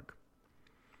Clark,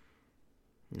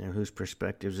 whose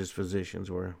perspectives as physicians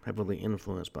were heavily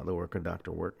influenced by the work of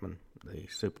Dr. Workman, the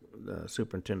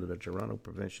superintendent of Toronto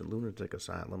Provincial Lunatic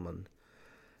Asylum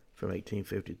from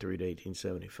 1853 to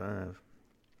 1875.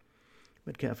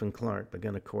 Metcalf and Clark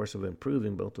began a course of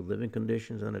improving both the living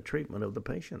conditions and the treatment of the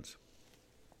patients.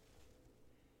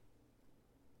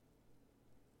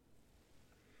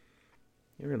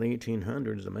 In the early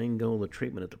 1800s, the main goal of the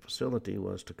treatment at the facility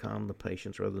was to calm the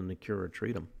patients rather than to cure or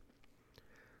treat them.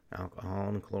 Alcohol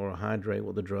and chlorohydrate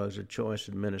were the drugs of choice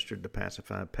administered to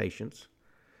pacify patients,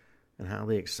 and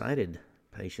highly excited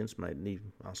patients might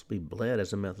also be bled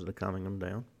as a method of calming them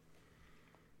down.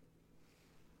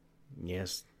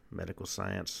 Yes, medical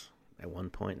science at one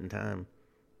point in time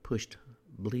pushed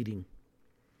bleeding.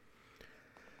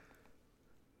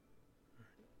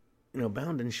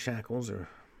 Bound in shackles or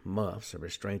muffs, a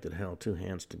restraint that held two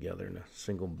hands together in a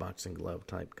single boxing glove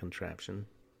type contraption,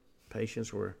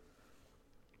 patients were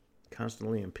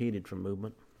constantly impeded from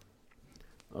movement.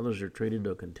 Others are treated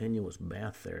to a continuous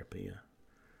bath therapy,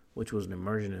 which was an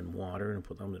immersion in water and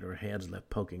put them with their heads left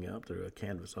poking up through a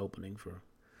canvas opening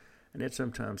and they'd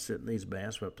sometimes sit in these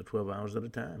baths for up to 12 hours at a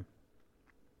time.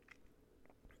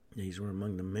 These were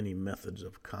among the many methods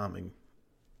of calming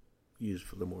used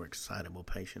for the more excitable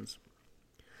patients.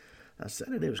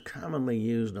 Sedatives commonly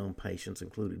used on patients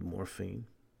included morphine,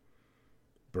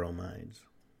 bromides,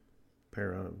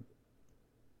 peraldehyde,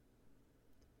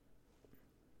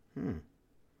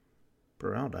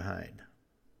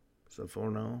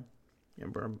 sulfonal,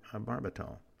 and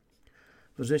barbital.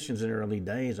 Physicians in the early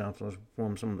days also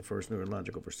performed some of the first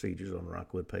neurological procedures on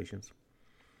Rockwood patients,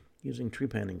 using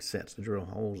trepanning sets to drill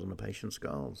holes in the patient's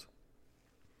skulls.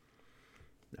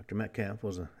 Dr. Metcalf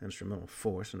was an instrumental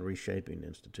force in reshaping the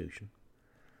institution,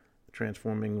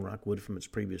 transforming Rockwood from its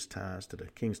previous ties to the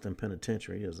Kingston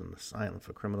Penitentiary as an asylum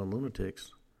for criminal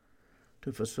lunatics to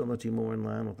a facility more in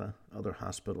line with the other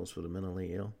hospitals for the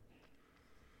mentally ill.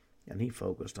 And he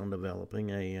focused on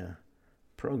developing a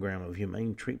program of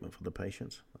humane treatment for the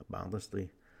patients, abolished the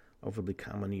overly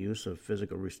common use of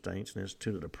physical restraints, and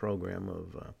instituted a program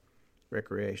of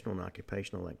recreational and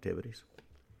occupational activities.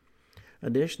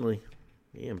 Additionally,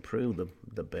 he improved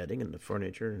the bedding and the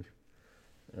furniture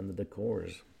and the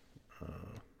decors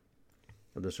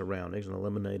of the surroundings and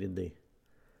eliminated the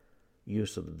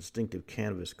use of the distinctive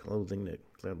canvas clothing that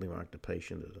clearly marked the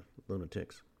patient as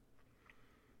lunatics.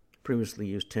 Previously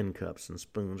used tin cups and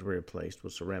spoons were replaced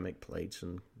with ceramic plates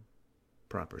and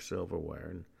proper silverware,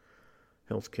 and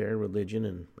healthcare, religion,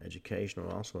 and education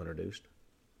were also introduced.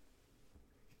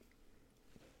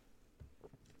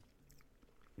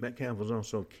 Metcalf was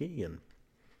also key in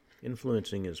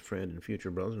influencing his friend and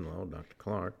future brother-in-law, Dr.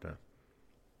 Clark, to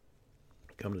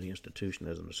come to the institution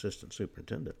as an assistant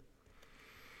superintendent.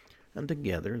 And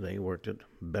together they worked at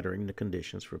bettering the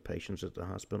conditions for patients at the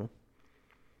hospital.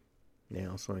 They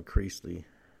also increased the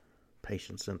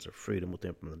patient's sense of freedom with the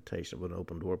implementation of an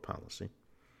open-door policy.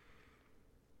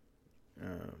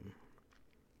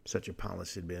 Such a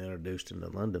policy had been introduced in the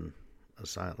London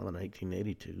Asylum in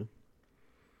 1882,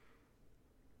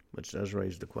 which does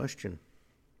raise the question,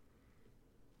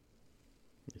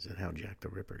 Is that how Jack the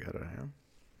Ripper got around?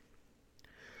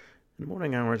 In the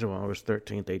morning hours of August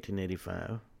 13th,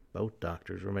 1885, both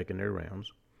doctors were making their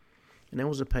rounds, and there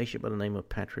was a patient by the name of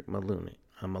Patrick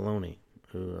Maloney,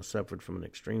 who suffered from an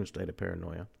extreme state of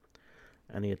paranoia,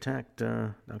 and he attacked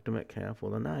Dr. Metcalf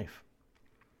with a knife.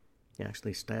 He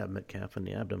actually stabbed Metcalf in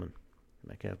the abdomen.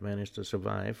 Metcalf managed to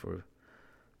survive for a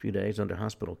few days under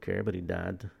hospital care, but he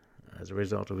died as a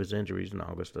result of his injuries in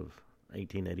August of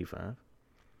 1885.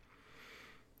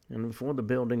 And before the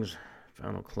building's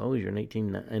final closure in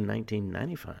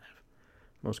 1995,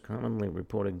 most commonly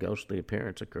reported ghostly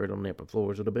appearance occurred on the upper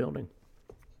floors of the building.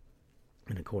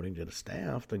 And according to the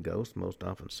staff, the ghost most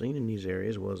often seen in these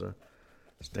areas was a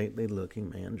stately-looking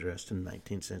man dressed in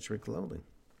 19th century clothing.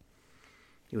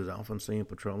 He was often seen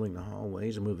patrolling the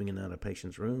hallways and moving in and out of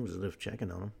patients' rooms as if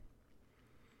checking on them.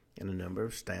 And a number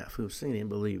of staff who've seen him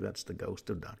believe that's the ghost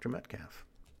of Dr. Metcalf.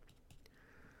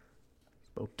 It's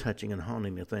both touching and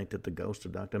haunting to think that the ghost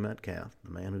of Dr. Metcalf,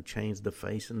 the man who changed the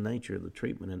face and nature of the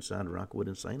treatment inside Rockwood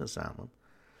Insane Asylum,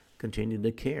 continued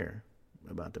to care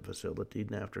about the facility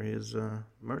after his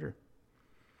murder.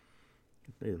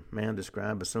 The man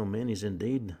described by so many is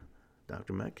indeed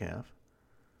Dr. Metcalf.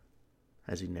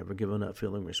 Has he never given up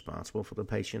feeling responsible for the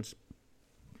patients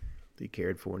he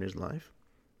cared for in his life?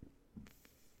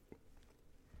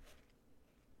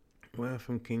 Well,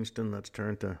 from Kingston, let's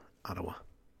turn to Ottawa.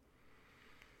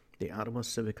 The Ottawa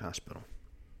Civic Hospital.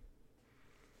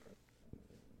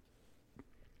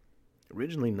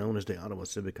 Originally known as the Ottawa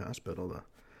Civic Hospital, the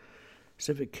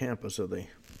civic campus of the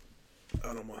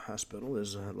Ottawa Hospital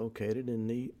is located in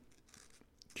the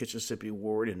Kitchissippi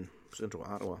Ward in central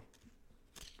Ottawa,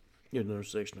 near the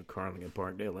intersection of Carling and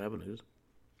Parkdale Avenues.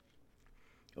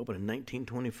 Opened in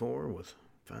 1924 with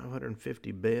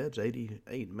 550 beds,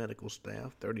 88 medical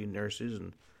staff, 30 nurses,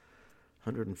 and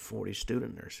 140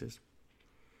 student nurses.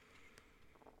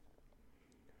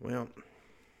 Well,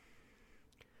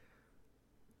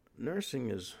 nursing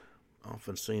is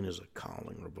often seen as a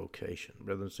calling or vocation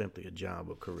rather than simply a job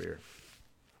or career.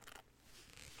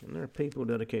 And there are people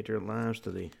who dedicate their lives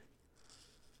to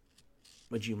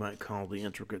what you might call the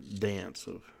intricate dance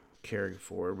of caring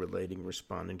for, relating,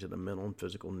 responding to the mental and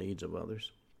physical needs of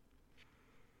others.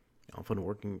 Often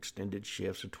working extended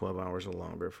shifts of 12 hours or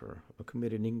longer for a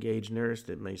committed and engaged nurse,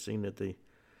 it may seem that the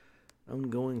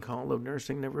ongoing call of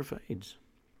nursing never fades.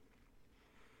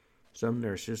 Some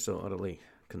nurses, so utterly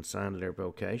consigned to their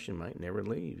vocation, might never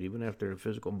leave, even after their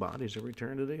physical bodies are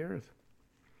returned to the earth,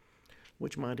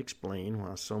 which might explain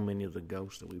why so many of the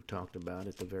ghosts that we've talked about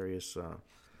at the various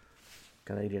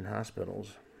Canadian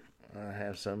hospitals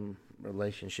have some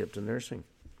relationship to nursing.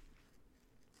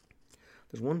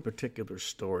 There's one particular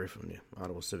story from the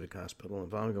Ottawa Civic Hospital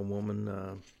involving a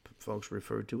woman folks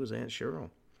referred to as Aunt Cheryl.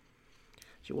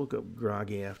 She woke up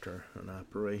groggy after an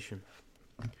operation.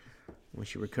 When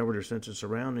she recovered her sense of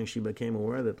surroundings, she became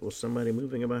aware that there was somebody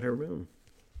moving about her room.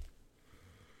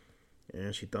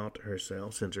 And she thought to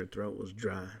herself, since her throat was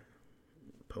dry,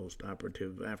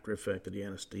 post-operative after effect of the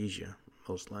anesthesia,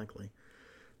 most likely,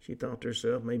 she thought to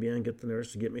herself, maybe I can get the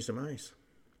nurse to get me some ice.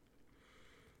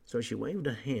 So she waved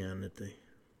a hand at the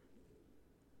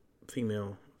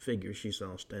female figure she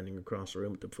saw standing across the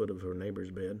room at the foot of her neighbor's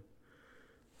bed.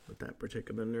 But that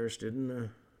particular nurse didn't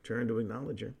turn to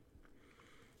acknowledge her.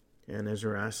 And as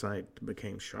her eyesight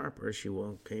became sharper, she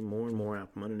came more and more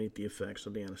out from underneath the effects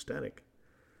of the anesthetic.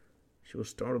 She was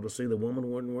startled to see the woman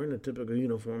wasn't wearing the typical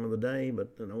uniform of the day,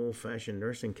 but an old-fashioned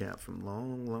nursing cap from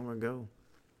long, long ago.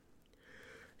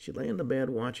 She lay in the bed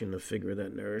watching the figure of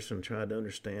that nurse and tried to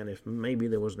understand if maybe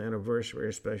there was an anniversary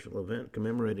or special event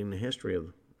commemorating the history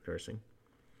of nursing.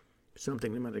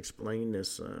 Something that might explain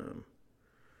this,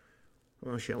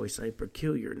 shall we say,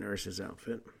 peculiar nurse's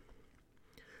outfit.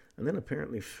 And then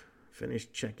apparently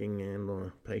finished checking and on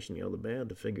a patient near the bed,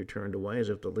 the figure turned away as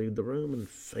if to leave the room and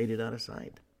faded out of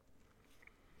sight.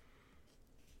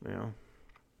 Well,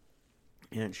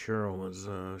 Aunt Cheryl was,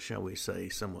 shall we say,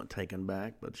 somewhat taken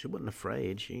back, but she wasn't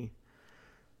afraid. She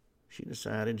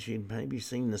decided she'd maybe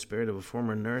seen the spirit of a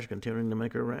former nurse continuing to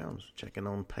make her rounds, checking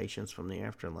on patients from the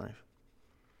afterlife.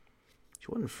 She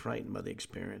wasn't frightened by the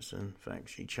experience. In fact,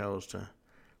 she chose to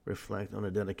reflect on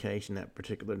the dedication that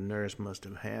particular nurse must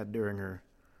have had during her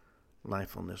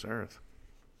life on this earth.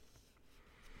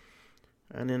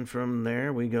 And then from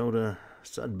there we go to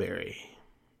Sudbury,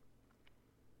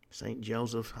 St.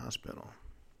 Joseph's Hospital.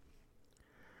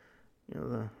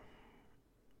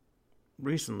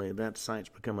 Recently that site's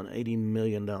become an $80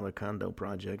 million condo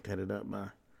project headed up by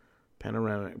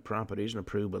Panoramic Properties and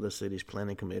approved by the city's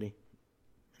planning committee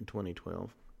in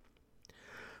 2012.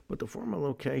 But the former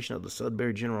location of the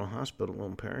Sudbury General Hospital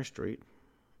on Paris Street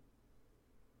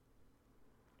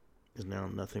is now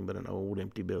nothing but an old,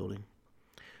 empty building,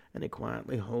 and it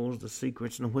quietly holds the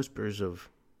secrets and whispers of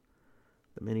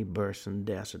the many births and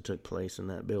deaths that took place in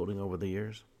that building over the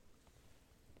years.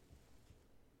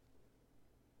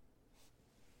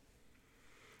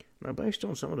 Now, based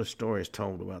on some of the stories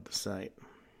told about the site,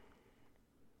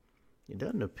 it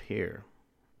doesn't appear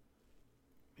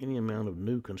any amount of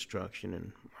new construction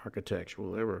and architecture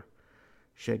will ever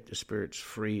shake the spirits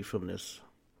free from this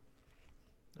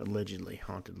allegedly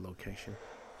haunted location.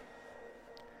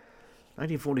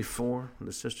 1944,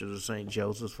 the Sisters of St.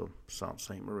 Joseph of Sault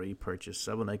Ste. Marie purchased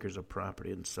 7 acres of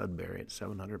property in Sudbury at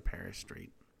 700 Paris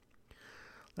Street.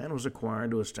 Land was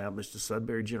acquired to establish the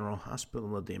Sudbury General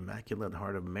Hospital of the Immaculate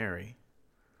Heart of Mary.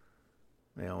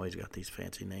 They always got these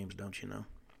fancy names, don't you know?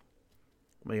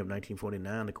 May of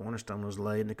 1949, the cornerstone was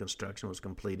laid and the construction was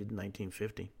completed in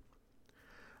 1950.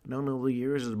 Known over the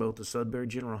years as both the Sudbury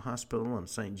General Hospital and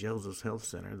St. Joseph's Health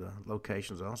Center, the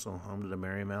location is also home to the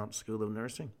Marymount School of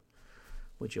Nursing,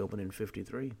 which opened in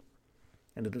 1953,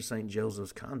 and to the St.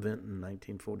 Joseph's Convent in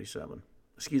 1957.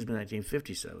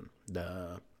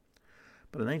 Duh.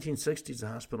 By the 1960s, the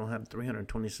hospital had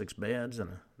 326 beds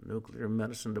and a nuclear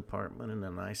medicine department and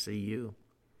an ICU. With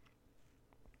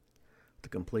the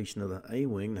completion of the A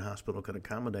wing, the hospital could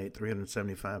accommodate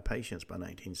 375 patients by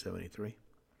 1973.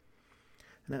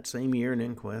 And that same year, an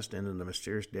inquest into the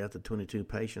mysterious death of 22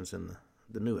 patients in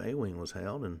the new A wing was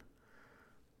held, and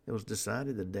it was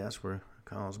decided the deaths were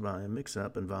caused by a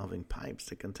mix-up involving pipes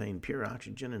that contained pure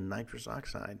oxygen and nitrous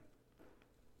oxide.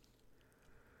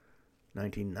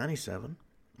 1997,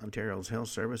 Ontario's Health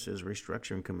Services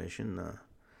Restructuring Commission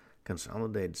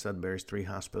consolidated Sudbury's 3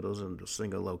 hospitals into a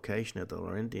single location at the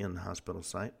Laurentian Hospital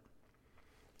site.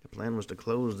 The plan was to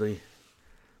close the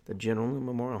General and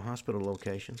Memorial Hospital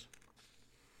locations.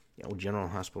 The old General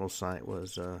Hospital site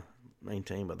was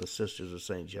maintained by the Sisters of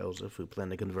St. Joseph, who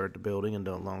planned to convert the building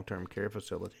into a long-term care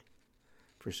facility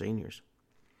for seniors.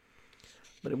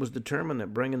 But it was determined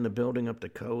that bringing the building up to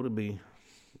code would be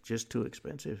just too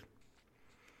expensive.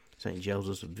 St.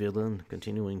 Joseph's Villa and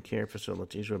continuing care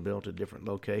facilities were built at different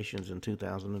locations in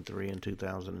 2003 and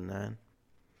 2009.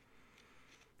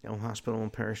 The old hospital on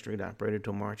Paris Street operated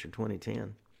till March of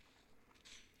 2010.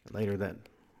 Later that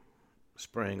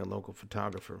spring, a local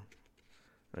photographer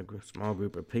and a small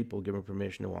group of people given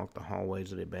permission to walk the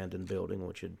hallways of the abandoned building,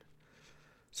 which had,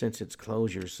 since its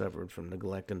closure, suffered from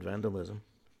neglect and vandalism.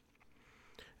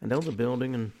 And though the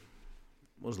building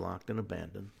was locked and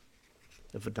abandoned,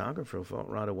 the photographer felt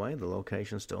right away the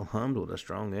location still hummed with a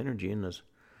strong energy, and the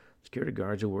security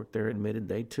guards who worked there admitted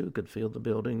they too could feel the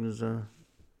building's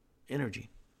energy.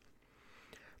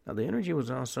 Now, the energy was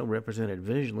also represented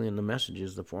visually in the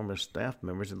messages the former staff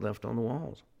members had left on the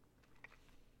walls.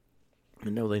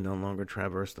 And though they no longer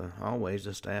traversed the hallways,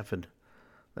 the staff had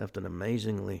left an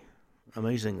amazing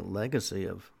legacy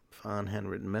of fine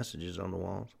handwritten messages on the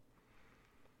walls.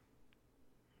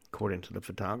 According to the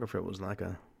photographer, it was like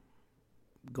a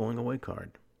going-away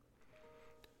card.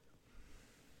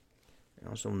 He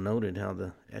also noted how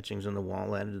the etchings on the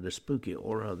wall added to the spooky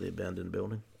aura of the abandoned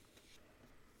building.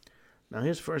 Now,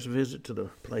 his first visit to the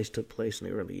place took place in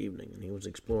the early evening, and he was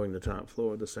exploring the top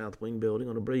floor of the South Wing building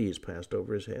when a breeze passed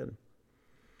over his head.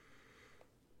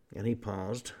 And he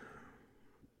paused,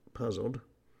 puzzled,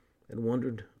 and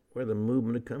wondered where the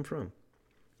movement had come from.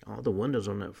 All the windows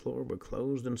on that floor were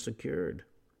closed and secured.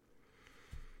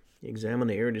 He examined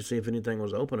the area to see if anything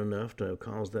was open enough to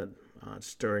cause that odd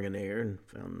stirring in the air, and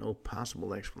found no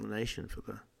possible explanation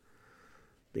for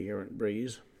the errant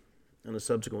breeze. On a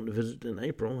subsequent visit in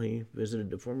April, he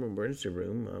visited the former emergency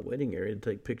room waiting area to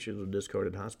take pictures of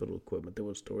discarded hospital equipment that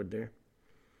was stored there.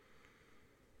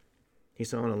 He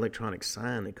saw an electronic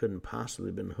sign that couldn't possibly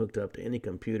have been hooked up to any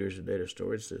computers or data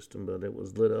storage system, but it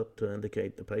was lit up to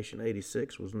indicate the patient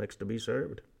 86 was next to be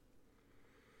served.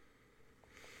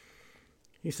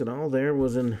 He said all there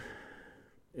was in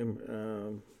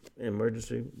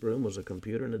emergency room was a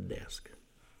computer and a desk.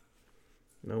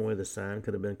 No way the sign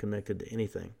could have been connected to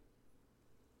anything.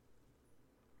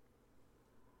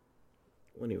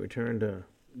 When he returned to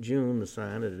June, the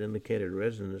sign that had indicated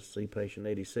residents to see patient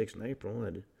 86 in April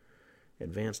had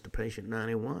advanced to patient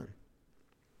 91.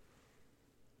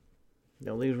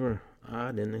 Now, these were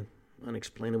odd and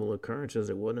unexplainable occurrences.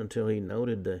 It wasn't until he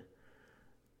noted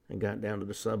and got down to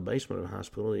the sub-basement of the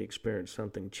hospital he experienced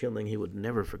something chilling he would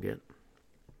never forget.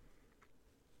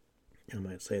 I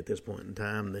might say at this point in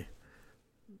time,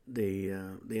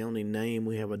 the only name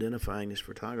we have identifying this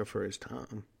photographer is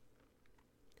Tom.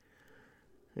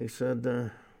 He said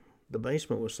the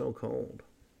basement was so cold.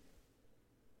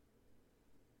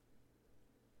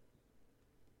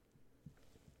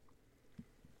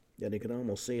 yet he could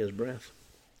almost see his breath.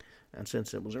 And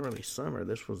since it was early summer,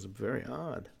 this was very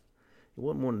odd. It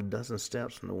wasn't more than a dozen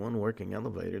steps from the one working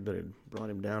elevator that had brought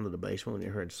him down to the basement when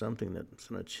he heard something that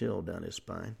sent a chill down his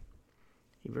spine.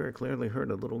 He very clearly heard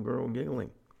a little girl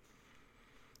giggling.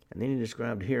 And then he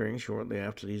described hearing, shortly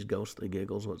after these ghostly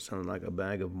giggles, what sounded like a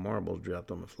bag of marbles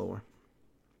dropped on the floor.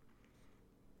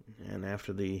 And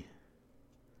after the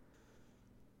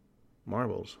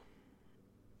marbles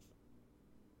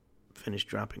finished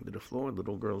dropping to the floor, the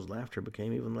little girl's laughter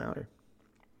became even louder.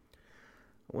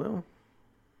 Well,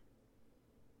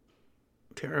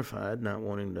 terrified, not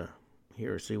wanting to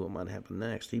hear or see what might happen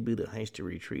next, he beat a hasty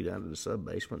retreat out of the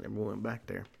sub-basement and never went back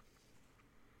there.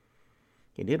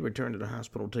 He did return to the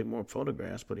hospital to take more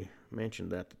photographs, but he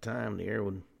mentioned that at the time the air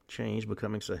would change,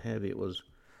 becoming so heavy it was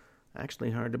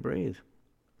actually hard to breathe.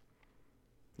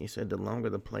 He said the longer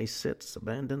the place sits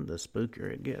abandoned, the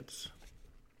spookier it gets.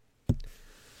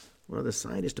 Well, the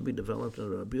site is to be developed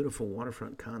into a beautiful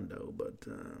waterfront condo, but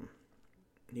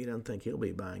he doesn't think he'll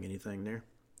be buying anything there,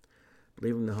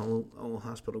 leaving the whole old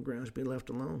hospital grounds to be left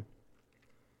alone.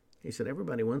 He said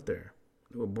everybody went there.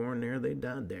 They were born there, they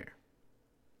died there.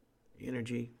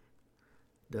 Energy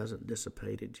doesn't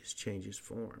dissipate, it just changes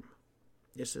form.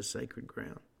 It's a sacred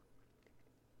ground.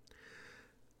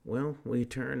 Well, we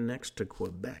turn next to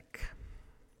Quebec.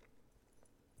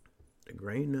 The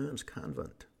Grey Nuns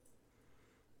Convent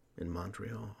in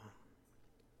Montreal.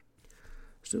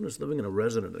 Students living in a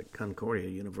residence at Concordia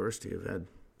University have had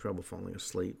trouble falling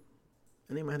asleep,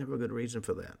 and they might have a good reason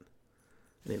for that.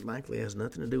 And it likely has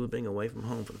nothing to do with being away from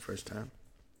home for the first time.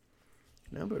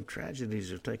 A number of tragedies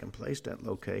have taken place at that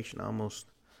location, almost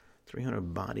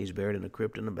 300 bodies buried in a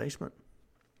crypt in the basement.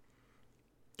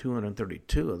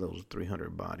 232 of those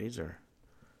 300 bodies are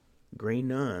Grey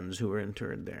Nuns who were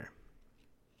interred there.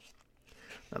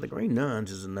 Now, the Grey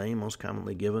Nuns is a name most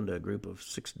commonly given to a group of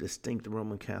 6 distinct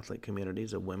Roman Catholic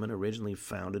communities of women originally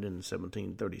founded in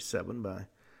 1737 by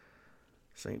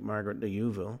St. Margaret de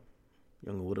Youville,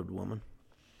 young widowed woman.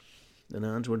 The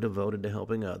nuns were devoted to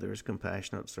helping others,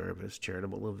 compassionate service,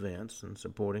 charitable events, and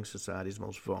supporting society's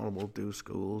most vulnerable through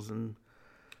schools and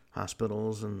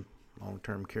hospitals and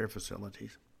long-term care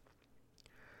facilities.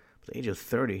 At the age of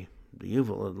 30, de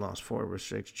Youville had lost 4 of her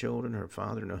 6 children, her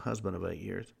father, and a husband of 8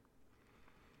 years.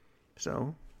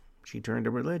 So, she turned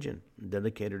to religion and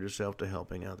dedicated herself to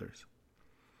helping others.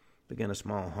 Began a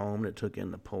small home that took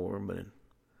in the poor, but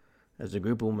as the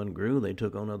group of women grew, they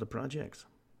took on other projects.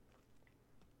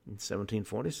 In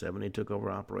 1747, he took over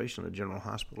operation of the General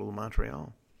Hospital of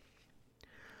Montreal.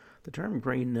 The term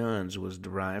Grey Nuns was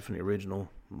derived from the original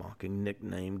mocking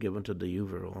nickname given to de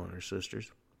Youville and her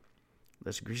sisters.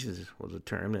 Les Grises was a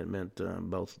term that meant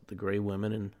both the Grey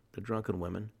women and the drunken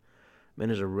women,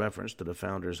 meant as a reference to the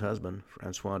founder's husband,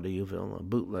 Francois de Youville, a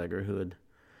bootlegger who had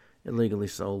illegally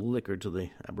sold liquor to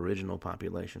the Aboriginal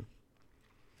population.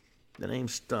 The name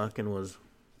stuck and was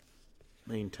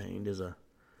maintained as a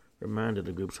reminder of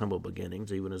the group's humble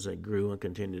beginnings, even as they grew and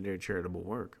continued their charitable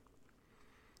work.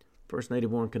 First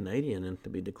native-born Canadian and to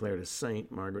be declared a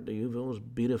saint, Margaret de Youville was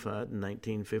beatified in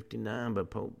 1959 by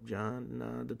Pope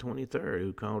John XXIII,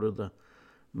 who called her the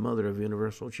Mother of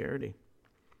Universal Charity.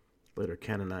 Later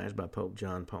canonized by Pope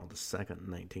John Paul II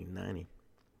in 1990.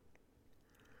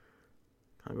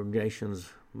 Congregation's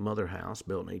Mother House,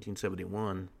 built in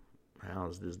 1871,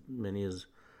 housed as many as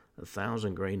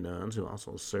 1,000 Grey Nuns, who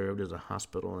also served as a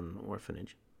hospital and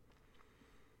orphanage.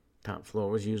 Top floor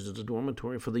was used as a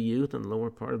dormitory for the youth, and the lower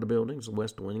part of the building's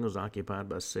west wing was occupied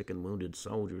by sick and wounded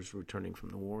soldiers returning from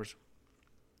the wars.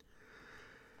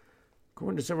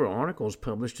 According to several articles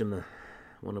published in the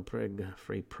Winnipeg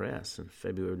Free Press in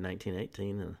February of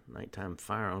 1918, a nighttime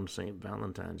fire on St.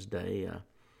 Valentine's Day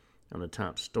on the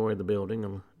top story of the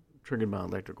building, triggered by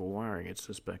electrical wiring, it's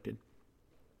suspected,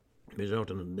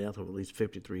 resulting in the death of at least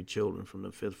 53 children from the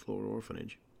 5th floor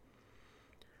orphanage.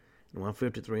 And while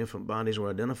 53 infant bodies were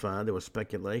identified, there was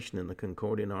speculation in the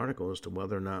Concordian article as to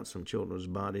whether or not some children's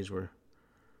bodies were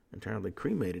entirely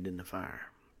cremated in the fire.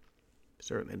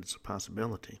 Certainly it's a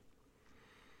possibility.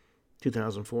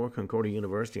 2004, Concordia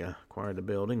University acquired the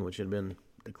building, which had been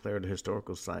declared a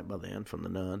historical site by then, from the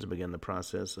nuns, and began the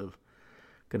process of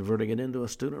converting it into a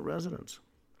student residence.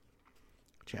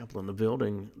 The chapel in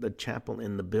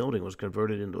the building was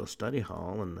converted into a study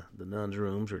hall, and the nuns'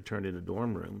 rooms were turned into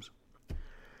dorm rooms.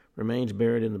 Remains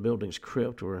buried in the building's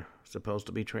crypt were supposed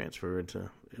to be transferred to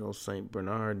Ile Saint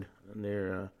Bernard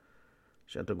near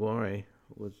Chateauguay,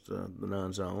 which the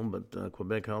nuns owned, but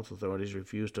Quebec health authorities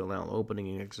refused to allow opening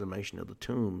and exhumation of the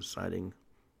tombs, citing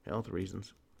health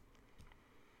reasons.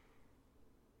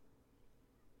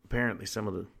 apparently some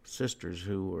of the sisters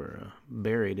who were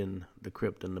buried in the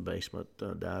crypt in the basement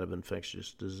died of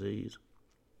infectious disease.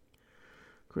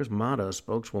 Chris Mata, a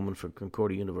spokeswoman for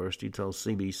Concordia University, told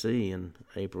CBC in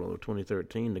April of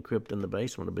 2013 the crypt in the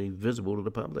basement will be visible to the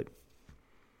public,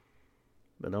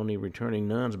 but only returning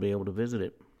nuns will be able to visit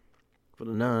it. For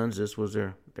the nuns, this was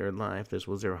their life, this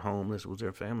was their home, this was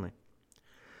their family.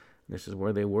 This is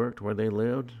where they worked, where they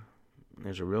lived.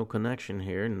 There's a real connection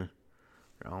here, and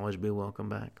they'll always be welcome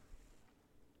back.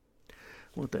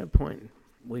 Well, at that point,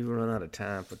 we've run out of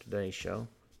time for today's show.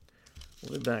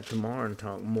 We'll be back tomorrow and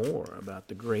talk more about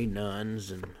the Grey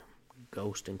Nuns and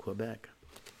ghosts in Quebec.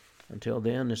 Until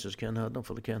then, this is Ken Hudnall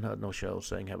for the Ken Hudnall Show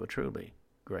saying have a truly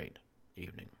great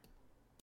evening.